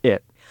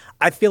it.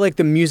 I feel like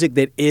the music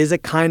that is a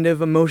kind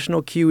of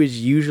emotional cue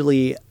is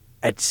usually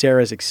at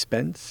Sarah's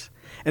expense.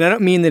 And I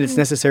don't mean that it's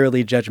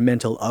necessarily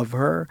judgmental of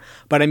her,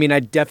 but I mean, I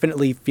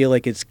definitely feel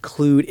like it's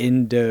clued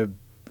into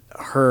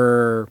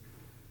her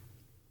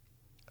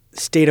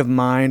state of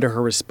mind or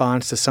her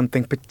response to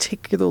something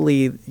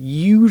particularly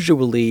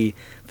usually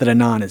that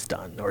Anand has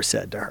done or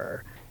said to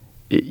her.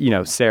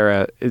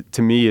 Sarah,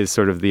 to me, is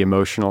sort of the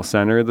emotional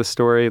center of the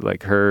story.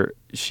 Like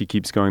she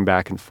keeps going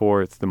back and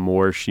forth. The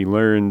more she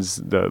learns,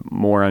 the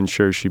more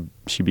unsure she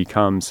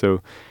becomes.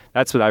 So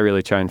that's what I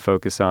really try and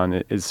focus on,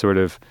 is sort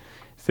of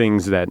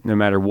things that no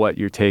matter what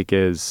your take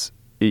is,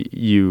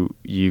 you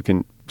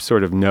can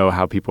sort of know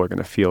how people are going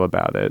to feel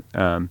about it.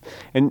 And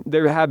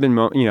there have been,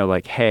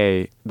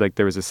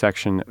 there was a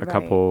section a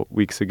couple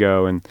weeks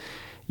ago, and,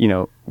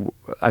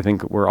 I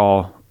think we're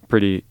all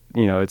pretty,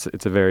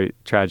 it's a very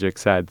tragic,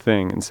 sad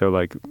thing. And so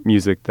like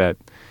music that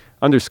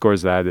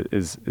underscores that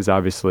is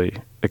obviously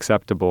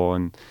acceptable.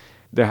 And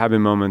there have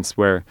been moments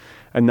where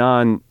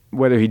Adnan,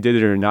 whether he did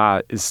it or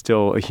not, is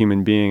still a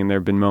human being. And there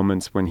have been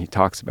moments when he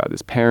talks about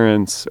his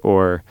parents,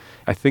 or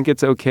I think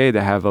it's okay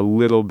to have a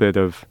little bit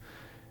of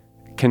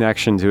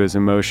connection to his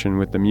emotion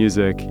with the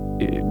music,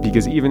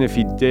 because even if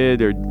he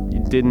did or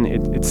didn't,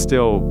 it's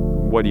still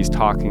what he's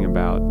talking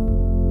about.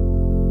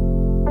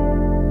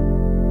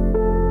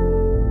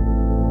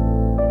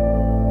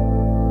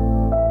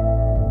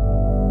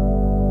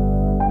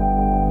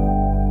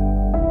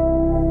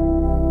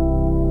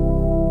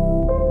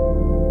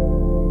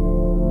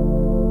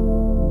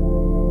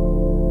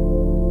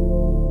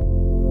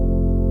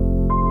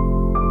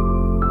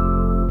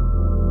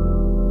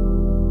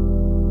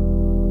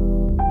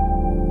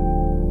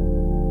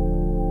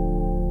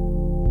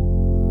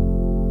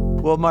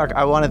 Well, Mark,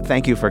 I want to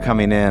thank you for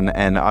coming in,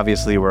 and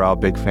obviously we're all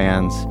big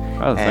fans.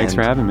 Oh, thanks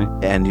for having me.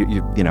 And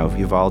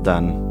you've all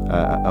done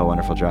a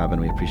wonderful job,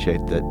 and we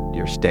appreciate that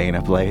you're staying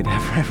up late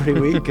every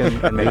week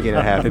and making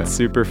it happen. It's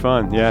super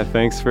fun. Yeah,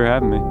 thanks for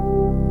having me.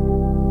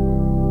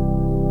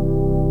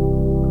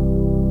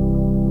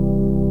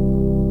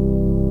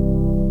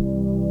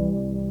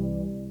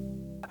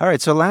 All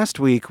right, so last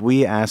week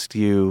we asked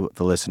you,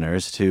 the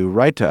listeners, to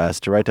write to us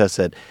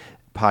at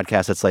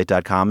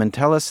podcast@slate.com and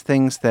tell us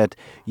things that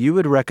you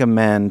would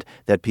recommend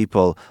that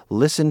people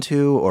listen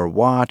to or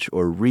watch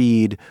or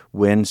read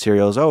when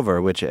Serial's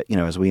over, which,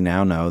 as we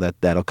now know,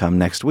 that'll come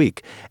next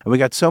week. And we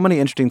got so many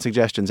interesting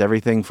suggestions,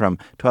 everything from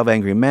 12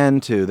 Angry Men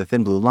to The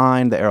Thin Blue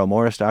Line, the Errol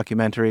Morris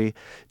documentary,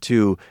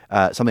 to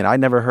something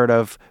I'd never heard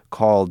of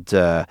called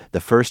The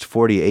First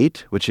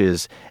 48, which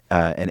is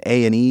an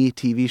A&E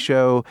TV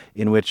show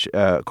in which,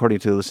 according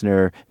to a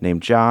listener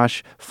named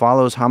Josh,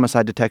 follows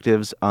homicide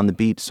detectives on the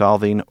beat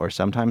solving, or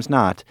sometimes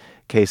not,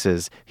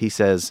 cases he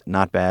says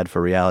not bad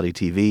for reality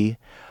TV.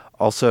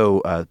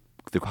 Also,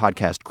 the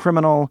podcast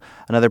Criminal,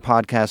 another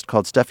podcast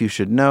called Stuff You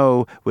Should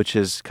Know, which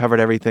has covered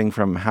everything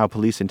from how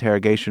police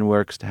interrogation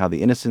works to how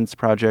the Innocence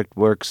Project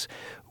works,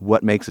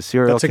 what makes a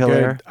serial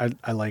killer.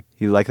 I like.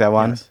 You like that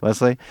one, yes.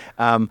 Leslie?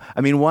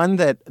 One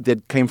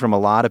that came from a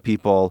lot of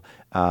people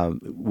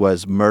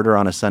was Murder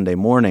on a Sunday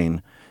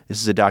Morning.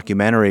 This is a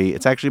documentary.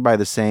 It's actually by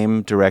the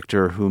same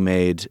director who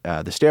made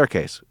The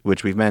Staircase,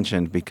 which we've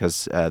mentioned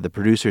because the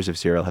producers of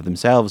Serial have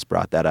themselves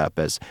brought that up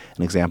as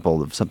an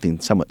example of something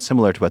somewhat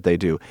similar to what they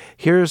do.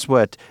 Here's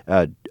what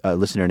a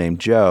listener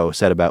named Joe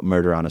said about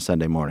Murder on a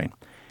Sunday Morning.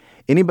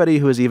 Anybody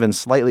who is even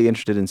slightly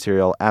interested in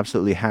Serial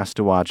absolutely has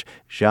to watch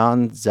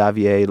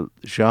Jean-Xavier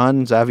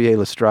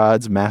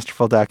Lestrade's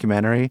masterful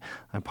documentary.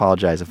 I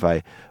apologize if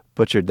I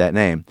butchered that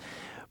name.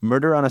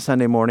 Murder on a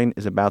Sunday Morning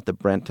is about the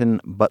Brenton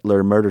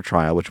Butler murder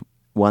trial, which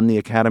won the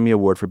Academy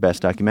Award for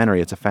Best Documentary.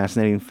 It's a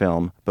fascinating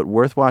film, but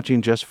worth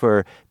watching just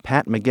for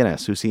Pat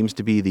McGinnis, who seems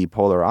to be the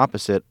polar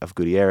opposite of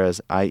Gutierrez,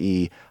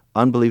 i.e.,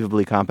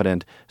 unbelievably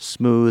competent,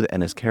 smooth,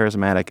 and as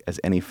charismatic as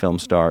any film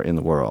star in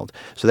the world.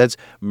 So that's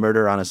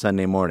Murder on a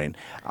Sunday Morning.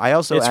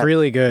 It's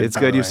really good. It's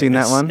good. You've seen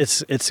that one?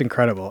 It's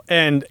incredible.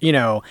 And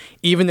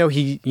even though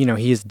he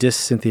has dissed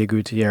Cynthia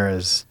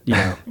Gutierrez,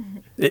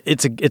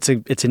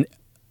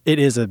 it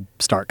is a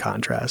stark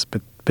contrast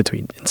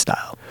between in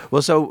style.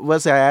 Well, so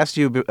Leslie, I asked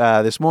you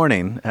this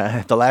morning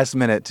at the last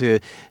minute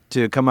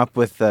to come up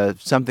with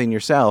something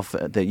yourself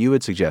that you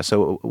would suggest.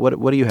 So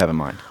what do you have in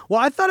mind? Well,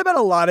 I thought about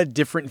a lot of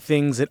different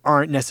things that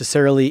aren't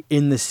necessarily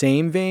in the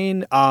same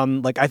vein.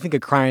 I think A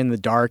Cry in the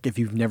Dark, if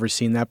you've never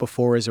seen that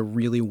before, is a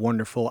really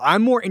wonderful.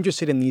 I'm more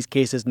interested in these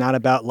cases, not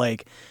about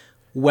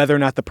whether or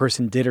not the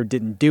person did or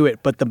didn't do it,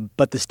 but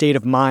the state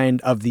of mind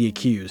of the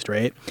accused,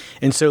 right?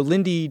 And so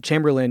Lindy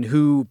Chamberlain,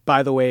 who,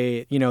 by the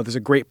way, there's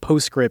a great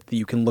postscript that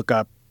you can look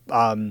up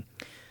at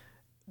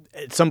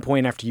some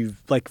point after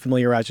you've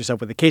familiarized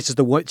yourself with the case.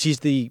 She's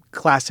the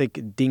classic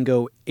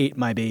Dingo ate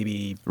my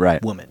baby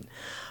woman.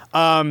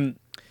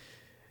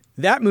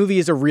 That movie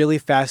is a really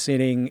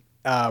fascinating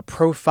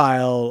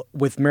profile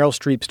with Meryl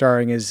Streep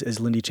starring as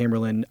Lindy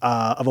Chamberlain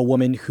of a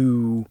woman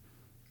who.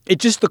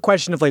 It's just the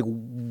question of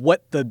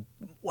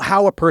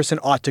how a person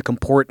ought to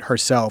comport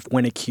herself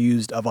when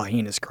accused of a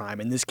heinous crime.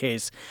 In this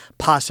case,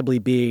 possibly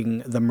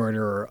being the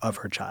murderer of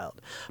her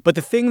child. But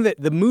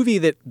the movie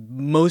that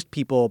most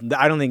people,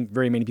 I don't think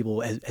very many people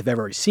have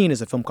ever seen,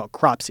 is a film called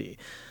Cropsey,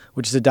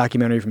 which is a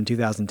documentary from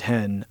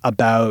 2010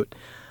 about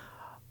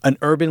an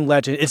urban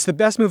legend. It's the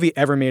best movie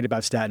ever made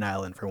about Staten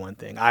Island, for one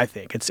thing. I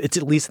think it's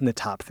at least in the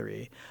top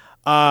 3,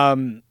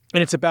 and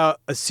it's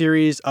about a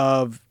series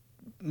of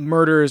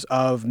murders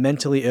of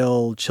mentally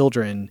ill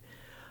children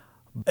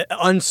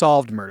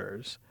unsolved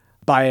murders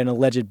by an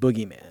alleged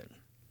boogeyman.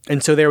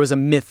 And so there was a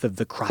myth of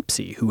the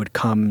Cropsey who would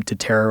come to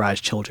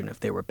terrorize children if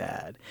they were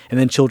bad. And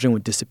then children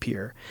would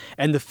disappear.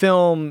 And the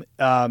film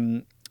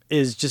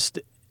is just,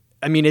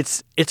 I mean,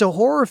 it's a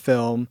horror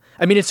film.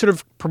 I mean, it's sort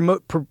of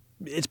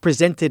it's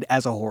presented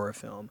as a horror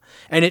film.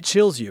 And it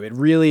chills you. It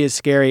really is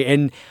scary.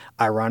 And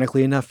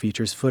ironically enough,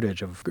 features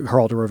footage of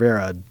Geraldo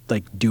Rivera,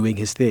 like, doing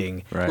his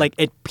thing. Right. Like,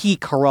 at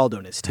peak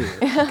Geraldo-ness, too.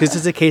 Because this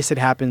is a case that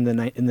happened in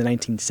the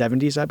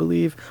 1970s, I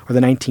believe, or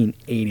the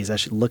 1980s. I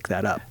should look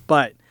that up.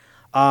 But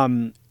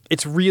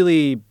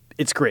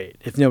it's great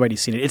if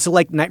nobody's seen it. It's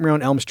like Nightmare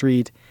on Elm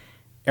Street,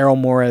 Errol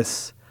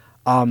Morris,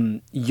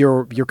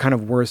 your kind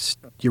of worst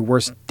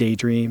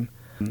daydream.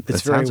 That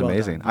sounds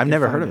amazing. I've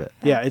never heard of it.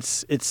 Yeah,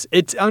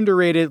 it's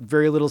underrated,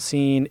 very little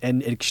seen,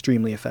 and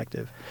extremely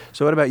effective.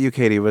 So what about you,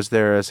 Katie? Was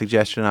there a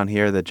suggestion on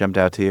here that jumped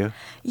out to you?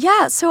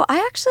 Yeah, so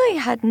I actually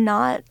had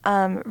not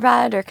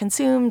read or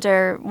consumed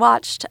or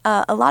watched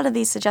a lot of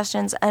these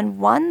suggestions, and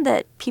one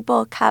that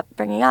people kept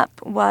bringing up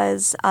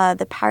was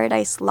the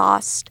Paradise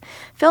Lost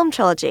film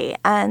trilogy.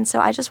 And so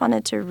I just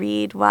wanted to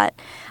read what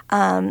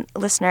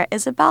listener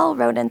Isabel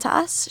wrote into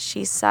us.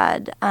 She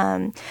said,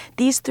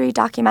 these 3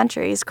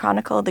 documentaries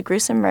chronicle the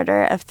gruesome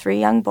murder of 3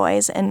 young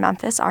boys in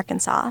Memphis,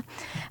 Arkansas,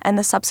 and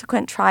the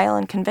subsequent trial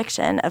and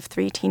conviction of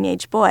 3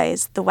 teenage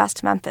boys, the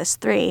West Memphis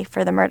 3,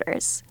 for the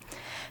murders.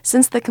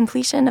 Since the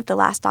completion of the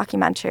last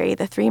documentary,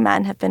 the 3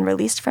 men have been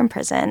released from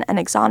prison and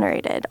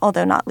exonerated,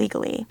 although not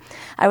legally.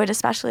 I would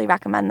especially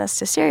recommend this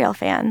to serial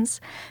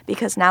fans,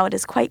 because now it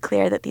is quite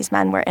clear that these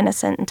men were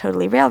innocent and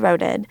totally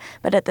railroaded,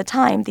 but at the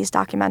time these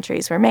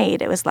documentaries were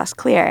made, it was less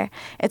clear.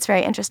 It's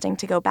very interesting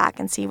to go back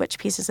and see which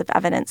pieces of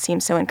evidence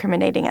seemed so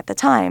incriminating at the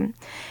time.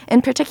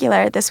 In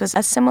particular, this was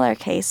a similar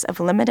case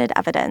of limited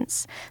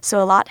evidence, so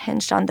a lot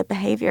hinged on the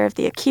behavior of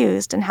the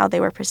accused and how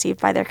they were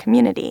perceived by their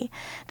community.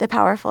 The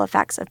powerful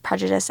effects of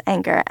prejudice,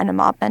 anger, and a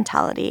mob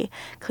mentality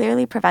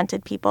clearly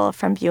prevented people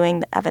from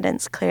viewing the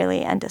evidence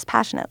clearly and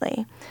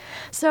dispassionately.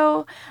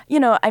 So,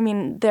 I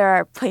mean, there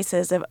are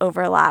places of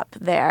overlap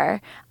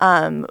there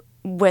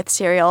with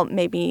serial,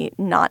 maybe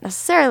not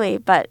necessarily,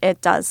 but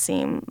it does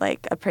seem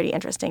like a pretty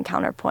interesting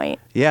counterpoint.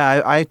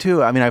 Yeah, I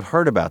too. I mean, I've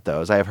heard about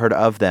those. I've heard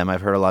of them.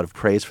 I've heard a lot of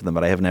praise for them,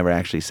 but I have never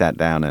actually sat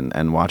down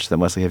and watched them.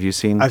 Wesley, have you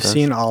seen I've those?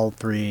 seen all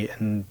 3,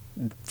 and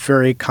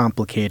very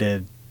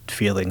complicated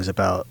feelings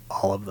about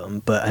all of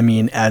them. But I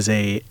mean, as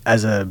a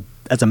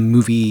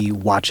movie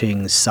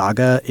watching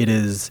saga, it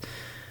is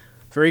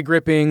very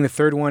gripping. The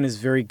 3rd one is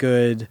very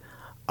good.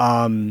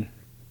 I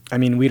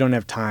mean, we don't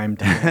have time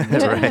to get into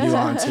the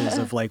nuances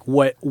of like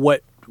what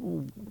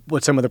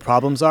some of the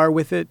problems are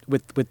with it,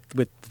 with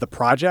the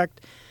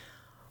project.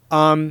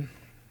 But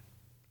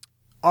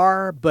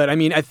I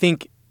mean, I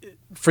think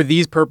for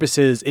these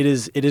purposes, it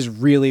is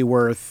really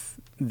worth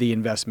the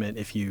investment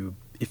if you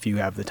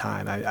have the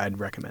time. I'd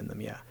recommend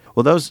them. Yeah.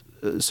 Well, those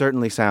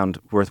certainly sound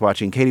worth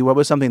watching. Katie, what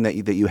was something that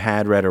you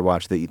had read or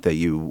watched that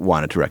you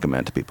wanted to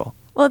recommend to people?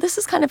 Well, this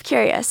is kind of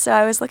curious. So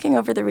I was looking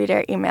over the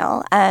reader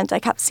email, and I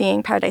kept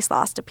seeing Paradise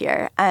Lost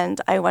appear, and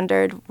I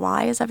wondered,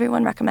 why is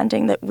everyone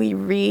recommending that we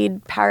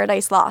read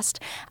Paradise Lost?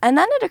 And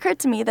then it occurred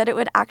to me that it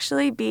would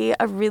actually be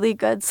a really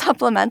good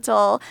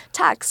supplemental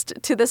text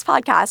to this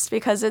podcast,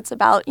 because it's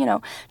about,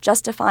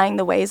 justifying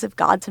the ways of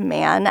God to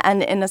man,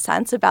 and in a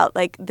sense about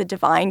like the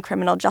divine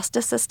criminal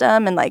justice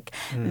system and like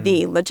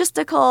the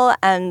logistical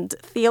and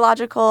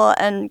theological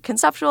and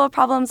conceptual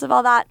problems of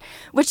all that,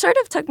 which sort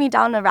of took me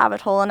down a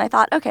rabbit hole. And I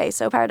thought, okay,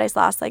 so Paradise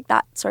Lost, like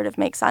that sort of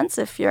makes sense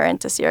if you're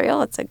into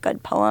serial. It's a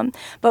good poem.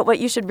 But what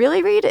you should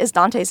really read is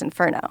Dante's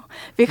Inferno,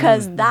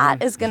 because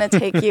that is going to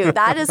take you,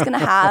 that is going to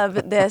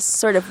have this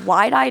sort of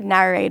wide-eyed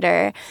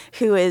narrator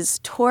who is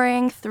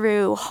touring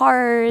through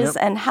horrors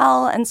and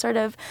hell and sort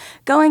of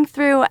going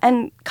through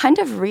and kind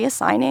of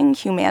reassigning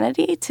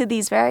humanity to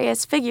these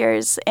various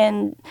figures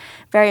in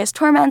various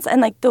torments. And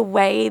like the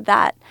way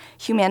that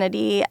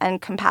humanity and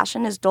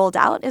compassion is doled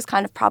out is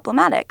kind of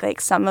problematic.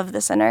 Like some of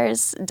the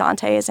sinners,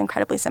 Dante is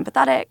incredibly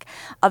sympathetic.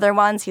 Other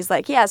ones, he's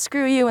like, yeah,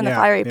 screw you in the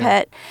fiery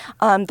pit.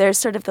 There's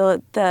sort of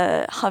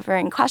the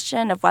hovering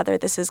question of whether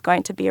this is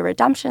going to be a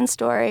redemption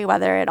story,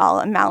 whether it all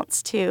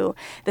amounts to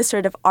this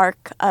sort of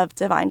arc of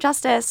divine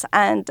justice.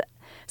 And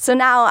so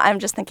now I'm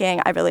just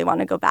thinking I really want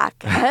to go back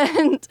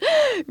and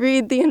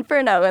read The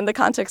Inferno in the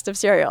context of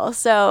serial.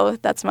 So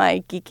that's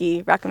my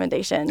geeky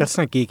recommendation. That's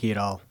not geeky at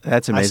all.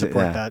 That's amazing. I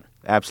support that.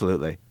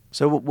 Absolutely.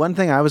 So one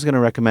thing I was going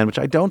to recommend, which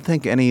I don't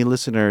think any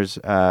listeners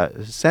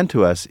sent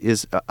to us,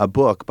 is a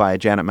book by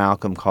Janet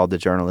Malcolm called The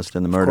Journalist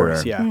and the Murderer. Of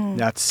course, yeah.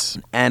 That's...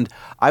 And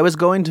I was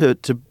going to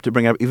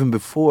bring it up even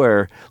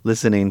before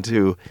listening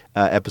to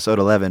episode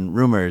 11,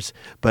 Rumors,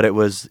 but it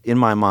was in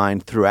my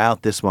mind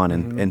throughout this one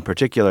in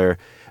particular.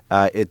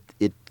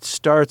 It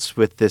starts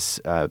with this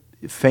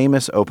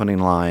famous opening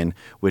line,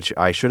 which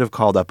I should have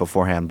called up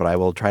beforehand, but I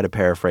will try to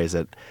paraphrase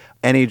it.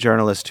 Any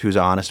journalist who's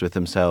honest with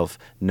himself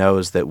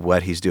knows that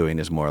what he's doing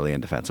is morally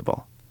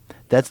indefensible.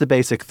 That's the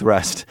basic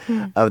thrust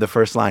of the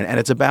first line. And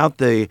it's about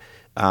the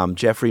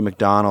Jeffrey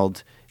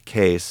MacDonald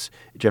case,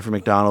 Jeffrey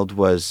MacDonald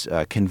was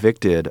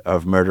convicted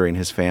of murdering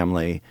his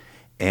family,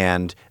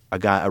 and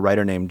a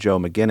writer named Joe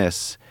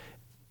McGinnis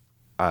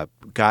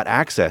got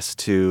access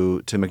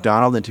to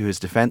MacDonald and to his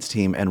defense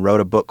team and wrote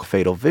a book,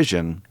 Fatal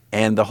Vision.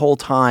 And the whole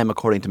time,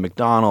 according to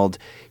MacDonald,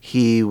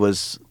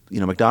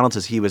 MacDonald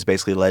says he was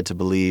basically led to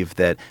believe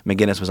that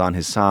McGinnis was on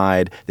his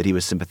side, that he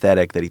was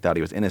sympathetic, that he thought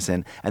he was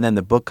innocent. And then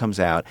the book comes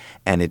out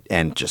and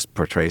just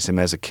portrays him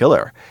as a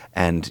killer.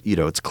 And,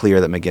 it's clear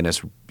that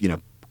McGinnis,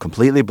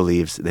 completely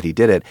believes that he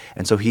did it.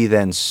 And so he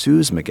then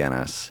sues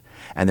McGinnis,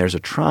 and there's a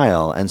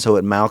trial. And so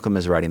what Malcolm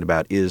is writing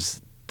about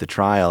is the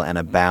trial and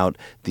about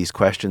these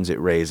questions it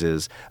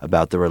raises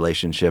about the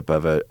relationship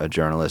of a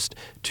journalist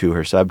to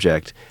her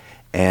subject.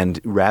 And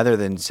rather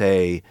than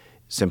say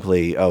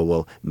simply, oh,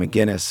 well,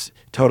 McGinnis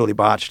totally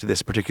botched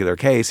this particular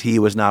case, he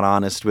was not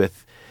honest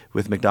with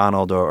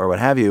MacDonald or what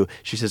have you,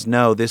 she says,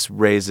 no, this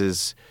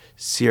raises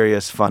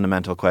serious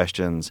fundamental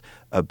questions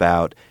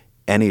about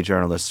any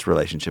journalist's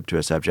relationship to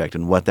a subject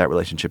and what that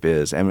relationship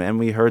is. And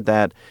we heard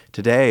that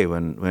today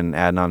when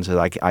Adnan said,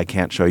 I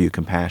can't show you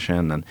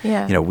compassion, and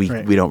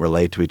we don't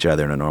relate to each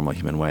other in a normal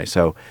human way.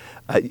 So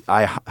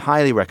I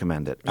highly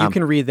recommend it. You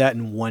can read that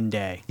in one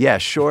day. Yeah,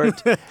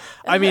 short.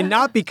 I mean,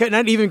 not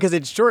even because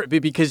it's short,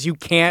 but because you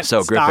can't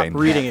stop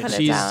reading it.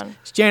 She's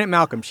Janet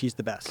Malcolm. She's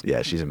the best.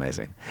 Yeah, she's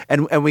amazing.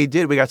 And we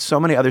got so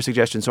many other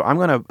suggestions. So I'm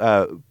going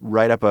to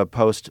write up a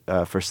post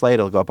for Slate.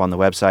 It'll go up on the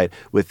website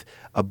with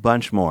a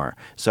bunch more.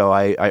 So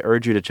I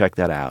urge you to check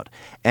that out.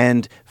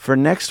 And for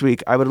next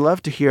week, I would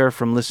love to hear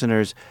from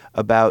listeners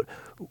about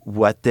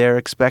what they're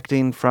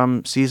expecting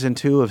from season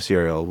 2 of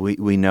Serial.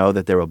 We know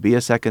that there will be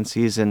a second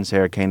season.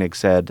 Sarah Koenig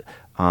said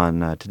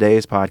on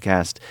today's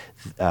podcast,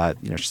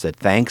 she said,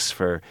 thanks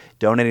for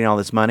donating all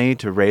this money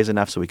to raise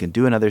enough so we can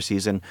do another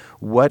season.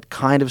 What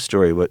kind of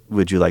story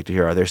would you like to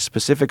hear? Are there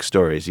specific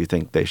stories you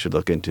think they should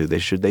look into?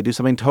 Should they do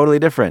something totally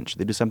different? Should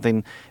they do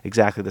something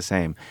exactly the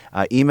same?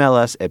 Email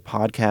us at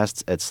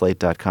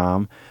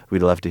podcasts@slate.com.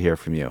 We'd love to hear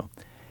from you.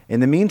 In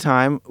the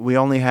meantime, we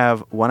only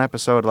have one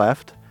episode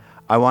left.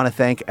 I want to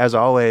thank, as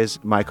always,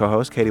 my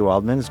co-host, Katie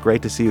Waldman. It's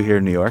great to see you here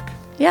in New York.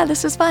 Yeah,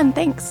 this was fun.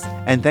 Thanks.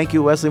 And thank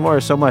you, Wesley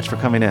Morris, so much for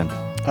coming in.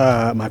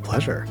 My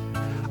pleasure.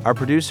 Our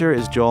producer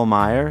is Joel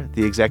Meyer.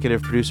 The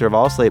executive producer of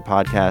all Slate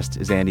podcasts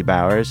is Andy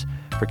Bowers.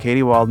 For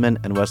Katie Waldman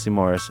and Wesley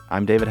Morris,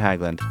 I'm David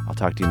Haglund. I'll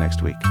talk to you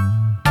next week.